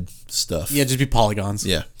red stuff. Yeah, just be polygons.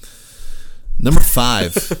 Yeah. Number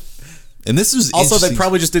 5. And this is Also, they interesting.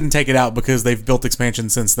 probably just didn't take it out because they've built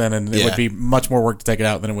expansions since then, and it Yeah. would be much more work to take it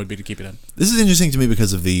out than it would be to keep it in. This is interesting to me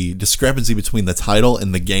because of the discrepancy between the title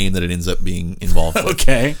and the game that it ends up being involved with.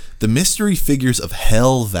 Okay. The Mystery Figures of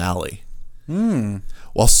Hell Valley.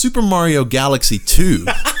 While Super Mario Galaxy 2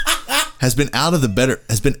 has been out for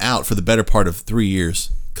the better part of 3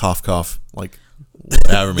 years. Cough, cough. Like,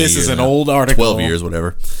 however many This years is an now. old article. 12 years,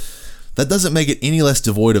 whatever. That doesn't make it any less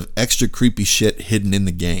devoid of extra creepy shit hidden in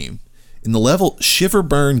the game. In the level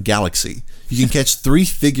Shiverburn Galaxy, you can catch 3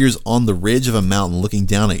 figures on the ridge of a mountain looking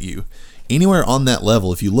down at you. Anywhere on that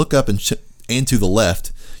level, if you look up and to the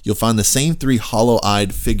left, you'll find the same 3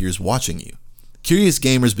 hollow-eyed figures watching you. Curious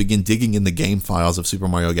gamers begin digging in the game files of Super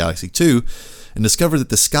Mario Galaxy 2 and discover that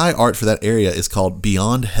the sky art for that area is called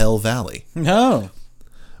Beyond Hell Valley. No.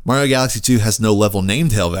 Mario Galaxy 2 has no level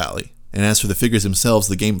named Hell Valley, and as for the figures themselves,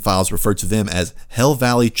 the game files refer to them as Hell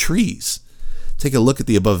Valley trees. Take a look at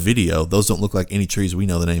the above video. Those don't look like any trees we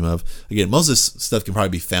know the name of. Again, most of this stuff can probably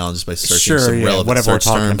be found just by searching some relevant whatever we're search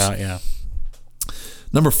talking terms. about, yeah.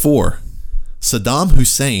 Number 4, Saddam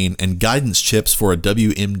Hussein and guidance chips for a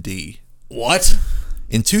WMD. What?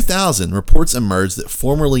 In 2000, reports emerged that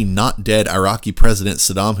formerly not dead Iraqi President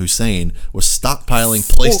Saddam Hussein was stockpiling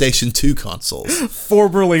PlayStation 2 consoles.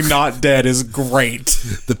 Formerly not dead is great.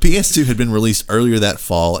 The PS2 had been released earlier that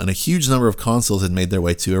fall, and a huge number of consoles had made their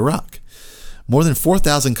way to Iraq. More than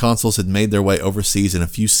 4,000 consoles had made their way overseas in a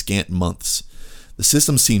few scant months. The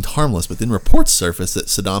system seemed harmless, but then reports surfaced that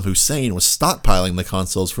Saddam Hussein was stockpiling the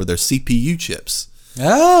consoles for their CPU chips.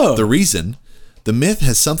 Oh. The reason? The myth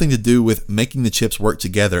has something to do with making the chips work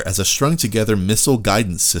together as a strung-together missile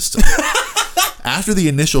guidance system. After the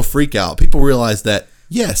initial freakout, people realized that,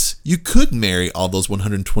 yes, you could marry all those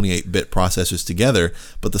 128-bit processors together,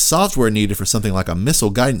 but the software needed for something like a missile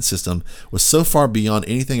guidance system was so far beyond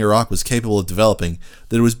anything Iraq was capable of developing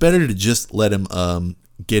that it was better to just let him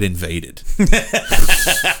get invaded.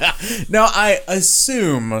 Now, I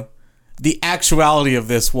assume the actuality of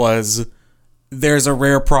this was there's a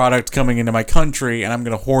rare product coming into my country and I'm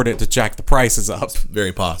going to hoard it to jack the prices up.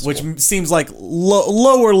 Very possible. Which seems like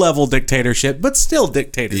lower level dictatorship, but still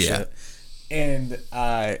dictatorship. Yeah. And,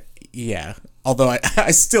 yeah. Although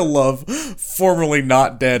I still love formerly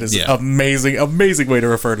not dead is amazing way to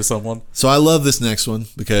refer to someone. So I love this next one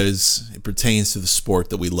because it pertains to the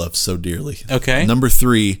sport that we love so dearly. Okay. Number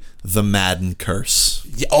 3, the Madden curse.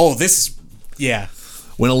 Yeah, oh, this is, yeah.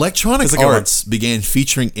 When Electronic Arts began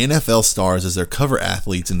featuring NFL stars as their cover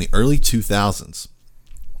athletes in the early 2000s,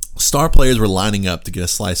 star players were lining up to get a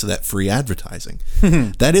slice of that free advertising.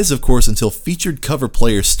 That is, of course, until featured cover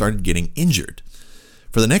players started getting injured.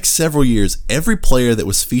 For the next several years, every player that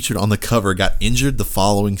was featured on the cover got injured the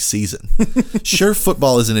following season. Sure,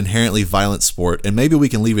 football is an inherently violent sport, and maybe we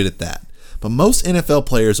can leave it at that. But most NFL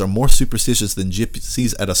players are more superstitious than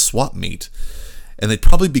gypsies at a swap meet, and they'd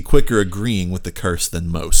probably be quicker agreeing with the curse than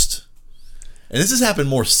most. And this has happened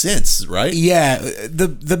more since, right? Yeah,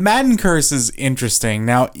 the Madden curse is interesting.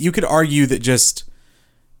 Now, you could argue that just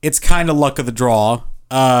it's kind of luck of the draw,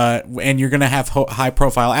 and you're going to have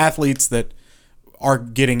high-profile athletes that are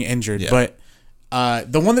getting injured. Yeah.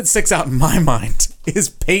 But the one that sticks out in my mind is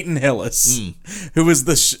Peyton Hillis, who was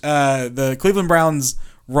the Cleveland Browns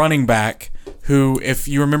running back who, if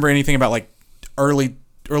you remember anything about like early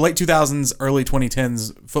or late 2000s, early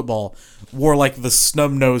 2010s football, wore like the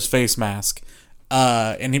snub nose face mask.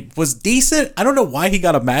 And he was decent. I don't know why he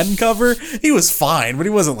got a Madden cover. He was fine, but he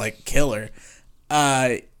wasn't like killer.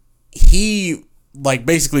 He like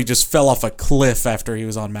basically just fell off a cliff after he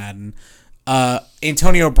was on Madden.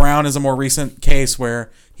 Antonio Brown is a more recent case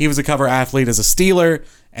where he was a cover athlete as a Steeler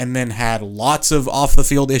and then had lots of off the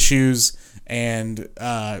field issues and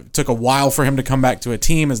took a while for him to come back to a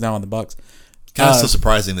team, is now on the Bucs. Kind of so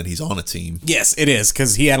surprising that he's on a team. Yes, it is,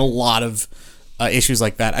 because he had a lot of issues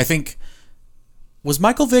like that. I think, was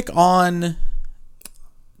Michael Vick on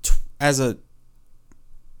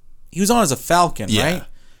he was on as a Falcon, right?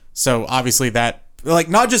 So obviously that, like,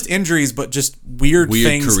 not just injuries, but just weird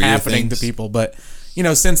things happening to people. But, you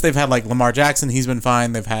know, since they've had like Lamar Jackson, he's been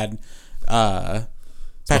fine. They've had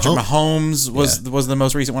Patrick Mahomes was the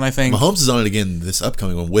most recent one, I think. Mahomes is on it again this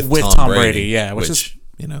upcoming one with Tom Brady. Yeah, which is,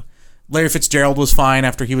 you know, Larry Fitzgerald was fine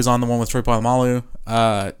after he was on the one with Troy Polamalu.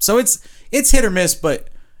 So it's hit or miss, but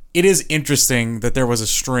it is interesting that there was a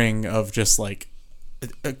string of just like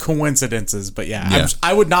coincidences. But yeah.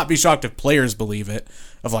 I would not be shocked if players believe it.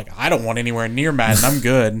 Of like, I don't want anywhere near Madden. I'm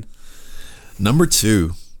good. Number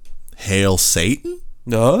 2, Hail Satan?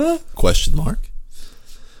 Question mark.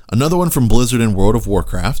 Another one from Blizzard and World of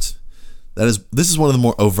Warcraft. This is one of the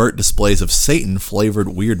more overt displays of Satan-flavored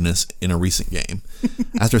weirdness in a recent game.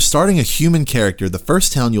 After starting a human character, the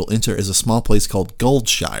first town you'll enter is a small place called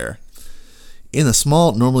Goldshire. In a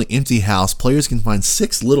small, normally empty house, players can find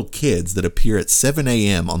 6 little kids that appear at 7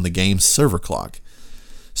 a.m. on the game's server clock.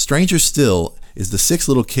 Stranger still is the 6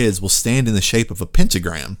 little kids will stand in the shape of a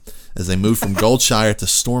pentagram as they move from Goldshire to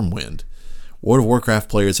Stormwind. World of Warcraft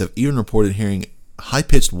players have even reported hearing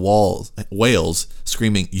high-pitched wails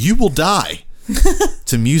screaming, "You will die!"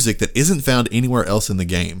 to music that isn't found anywhere else in the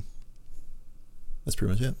game. That's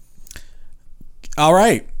pretty much it. All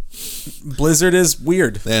right. Blizzard is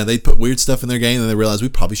weird. Yeah, they put weird stuff in their game and they realized we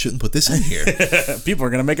probably shouldn't put this in here. People are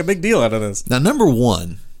going to make a big deal out of this. Now, number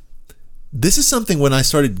 1, this is something when I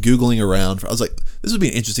started Googling around, I was like, this would be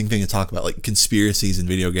an interesting thing to talk about, like conspiracies in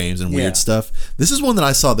video games and weird stuff. This is one that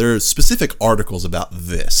I saw. There are specific articles about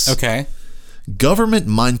this. Okay. Government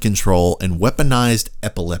mind control and weaponized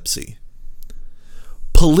epilepsy.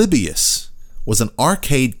 Polybius was an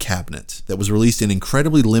arcade cabinet that was released in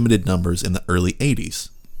incredibly limited numbers in the early 80s.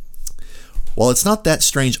 While it's not that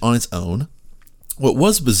strange on its own, what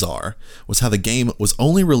was bizarre was how the game was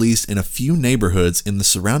only released in a few neighborhoods in the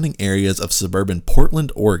surrounding areas of suburban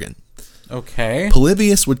Portland, Oregon. Okay.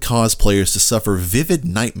 Polybius would cause players to suffer vivid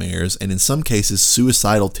nightmares and in some cases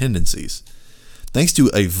suicidal tendencies. Thanks to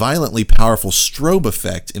a violently powerful strobe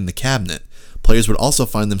effect in the cabinet, players would also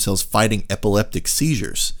find themselves fighting epileptic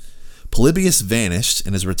seizures. Polybius vanished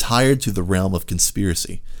and is retired to the realm of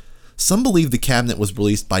conspiracy. Some believe the cabinet was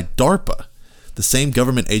released by DARPA, the same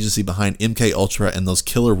government agency behind MK Ultra and those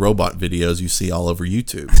killer robot videos you see all over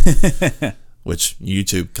YouTube. Which,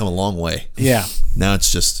 YouTube, come a long way. Yeah. Now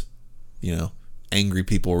it's just, angry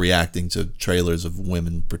people reacting to trailers of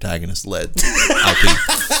women protagonist led IP.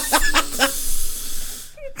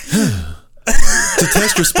 To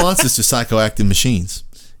test responses to psychoactive machines.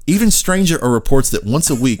 Even stranger are reports that once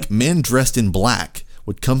a week, men dressed in black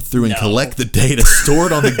would come through and collect the data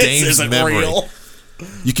stored on the game's memory. Real?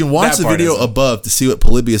 You can watch the video above to see what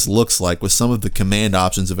Polybius looks like with some of the command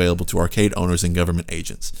options available to arcade owners and government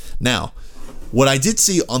agents. Now, what I did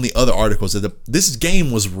see on the other articles is that this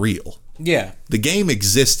game was real. Yeah. The game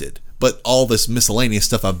existed, but all this miscellaneous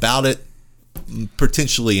stuff about it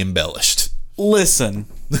potentially embellished. Listen,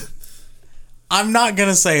 I'm not going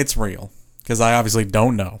to say it's real because I obviously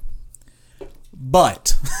don't know.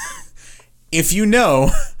 But if you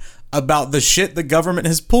know about the shit the government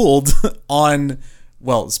has pulled on,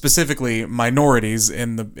 well, specifically minorities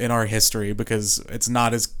in our history, because it's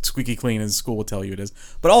not as squeaky clean as school will tell you it is.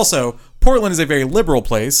 But also, Portland is a very liberal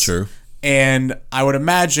place. True. And I would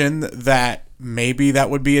imagine that maybe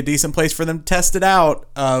that would be a decent place for them to test it out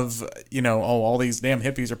of, all these damn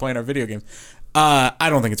hippies are playing our video games. I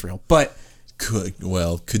don't think it's real, but could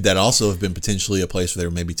that also have been potentially a place where they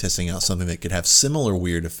were maybe testing out something that could have similar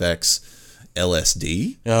weird effects?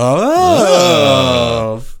 LSD.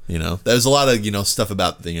 Oh. There's a lot of, stuff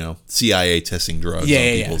about the, CIA testing drugs on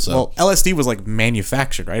people. So. Well, LSD was like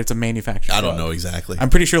manufactured, right? It's a manufactured I don't drug. know exactly. I'm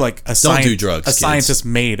pretty sure like don't do drugs, a kids. scientist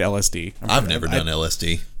made LSD. I've never done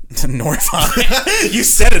LSD. Nor have I. You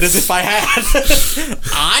said it as if I had.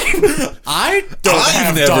 I don't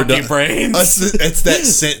have never donkey brains. It's that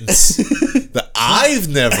sentence. I've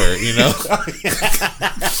never,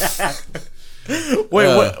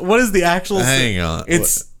 Wait, what is the actual? Hang on.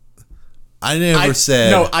 I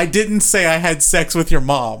No, I didn't say I had sex with your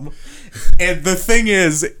mom. And the thing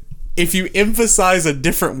is, if you emphasize a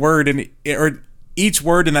different word or each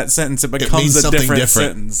word in that sentence, it becomes a different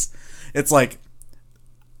sentence. It's like,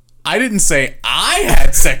 I didn't say I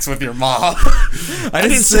had sex with your mom. I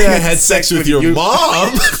didn't say I had sex with your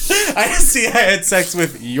mom. I didn't say I had sex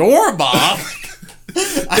with your mom.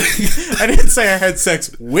 I didn't say I had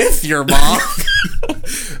sex with your mom.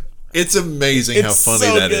 It's amazing how funny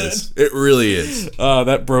so that good. is. It really is.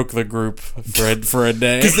 That broke the group for a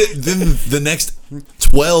day. Because then the next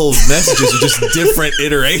 12 messages are just different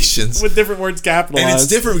iterations. With different words capitalized. And it's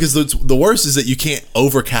different because the worst is that you can't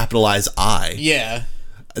over-capitalize I. Yeah.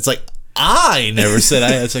 It's like, I never said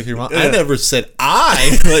I had sex with your mom. I never said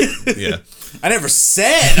I. Yeah. I never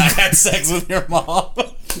said I had sex with your mom.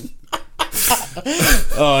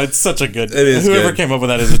 Oh, it's such a good. It is Whoever good. came up with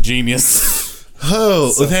that is a genius.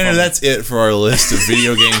 Oh, so Tanner, that's it for our list of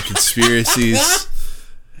video game conspiracies.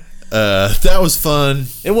 That was fun.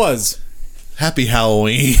 It was. Happy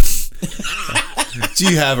Halloween. Do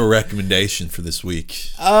you have a recommendation for this week?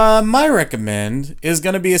 My recommend is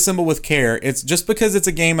going to be Assemble with Care. It's just because it's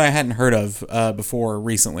a game I hadn't heard of before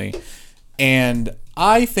recently. And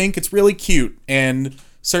I think it's really cute, and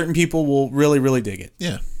certain people will really, really dig it.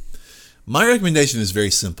 Yeah. My recommendation is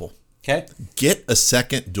very simple. Okay. Get a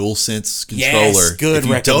second DualSense controller. Yes, good if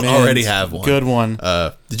you recommend. don't already have one. Good one.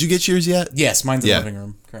 Did you get yours yet? Yes, mine's in the living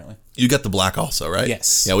room currently. You got the black also, right?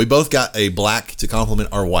 Yes. Yeah, we both got a black to complement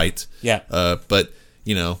our white. Yeah. But,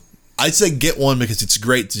 I'd say get one because it's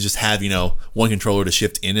great to just have, one controller to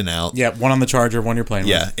shift in and out. Yeah, one on the charger, one you're playing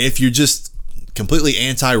with. Yeah, if you're just completely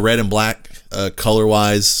anti-red and black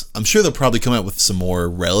color-wise, I'm sure they'll probably come out with some more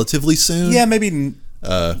relatively soon. Yeah, maybe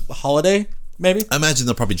holiday, maybe. I imagine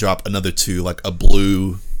they'll probably drop another two, like a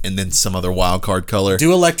blue and then some other wild card color.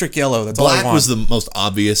 Do electric yellow. That's all I Black want. was the most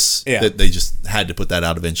obvious that they just had to put that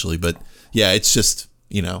out eventually. But yeah, it's just,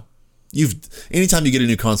 anytime you get a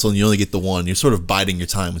new console and you only get the one, you're sort of biding your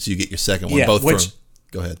time until you get your second one. Yeah,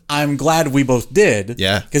 Go ahead. I'm glad we both did.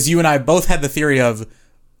 Yeah. Because you and I both had the theory of,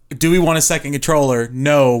 do we want a second controller?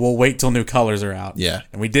 No, we'll wait till new colors are out. Yeah.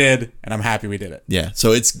 And we did, and I'm happy we did it. Yeah.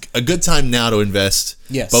 So it's a good time now to invest.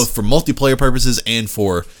 Yes. Both for multiplayer purposes and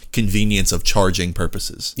for convenience of charging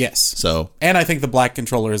purposes. Yes. So. And I think the black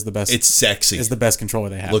controller is the best. It's sexy. Is the best controller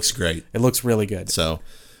they have. Looks great. It looks really good. So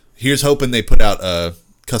here's hoping they put out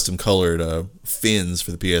custom colored fins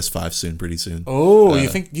for the PS5 soon, pretty soon. Oh, you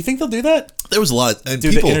think they'll do that? There was a lot. And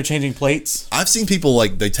Do the interchanging plates? I've seen people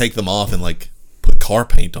they take them off and put car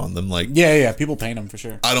paint on them. Like, Yeah. People paint them for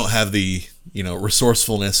sure. I don't have the,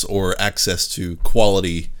 resourcefulness or access to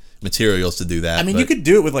quality materials to do that. I mean, but you could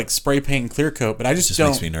do it with like spray paint and clear coat, but I it just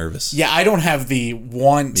don't. makes me nervous. Yeah, I don't have the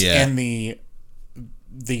want Yeah. and the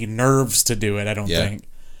nerves to do it. I don't Yeah. think.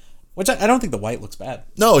 Which I don't think the white looks bad.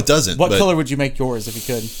 No, it doesn't. What but color would you make yours if you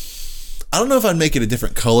could? I don't know if I'd make it a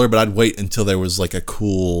different color, but I'd wait until there was like a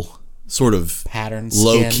cool sort of Pattern,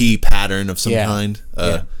 low skin. key pattern of some Yeah. kind.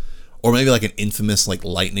 Yeah. Or maybe like an infamous like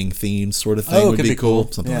lightning theme sort of thing Oh, it would could be be cool.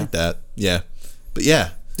 cool. Something Yeah. like that. Yeah. But yeah,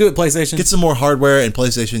 Do it, PlayStation. get some more hardware and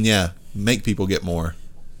PlayStation, make people get more.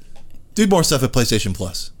 Do more stuff at PlayStation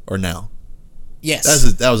Plus or now. yes.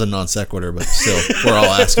 That was a non sequitur, but still, we're all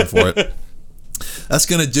asking for it. That's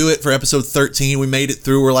going to do it for episode 13. We made it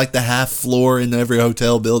through. We're like the half floor in every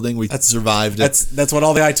hotel building. We survived it. That's what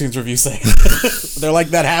all the iTunes reviews say. They're like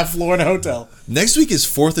that half floor in a hotel. Next week is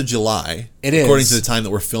 4th of July. It is. According to the time that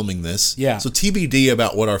we're filming this. Yeah. So TBD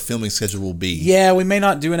about what our filming schedule will be. Yeah, we may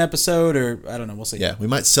not do an episode, or I don't know. We'll see. Yeah, we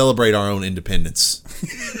might celebrate our own independence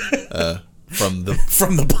from the...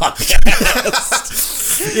 From the podcast.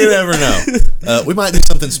 You never know. We might do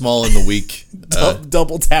something small in the week.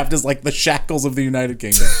 Double tapped is like the shackles of the United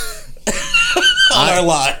Kingdom. On our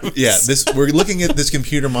lives. Yeah, we're looking at this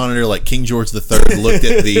computer monitor like King George III looked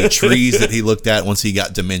at the trees that he looked at once he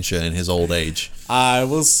got dementia in his old age. I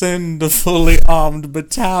will send a fully armed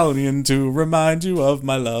battalion to remind you of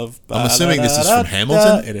my love. I'm assuming this is from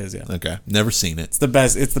Hamilton? It is, yeah. Okay, never seen it. It's the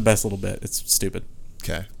best little bit. It's stupid.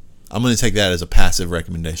 Okay. I'm going to take that as a passive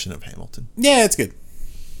recommendation of Hamilton. Yeah, it's good.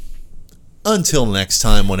 Until next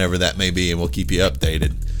time, whenever that may be, and we'll keep you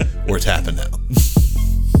updated. We're tapping out.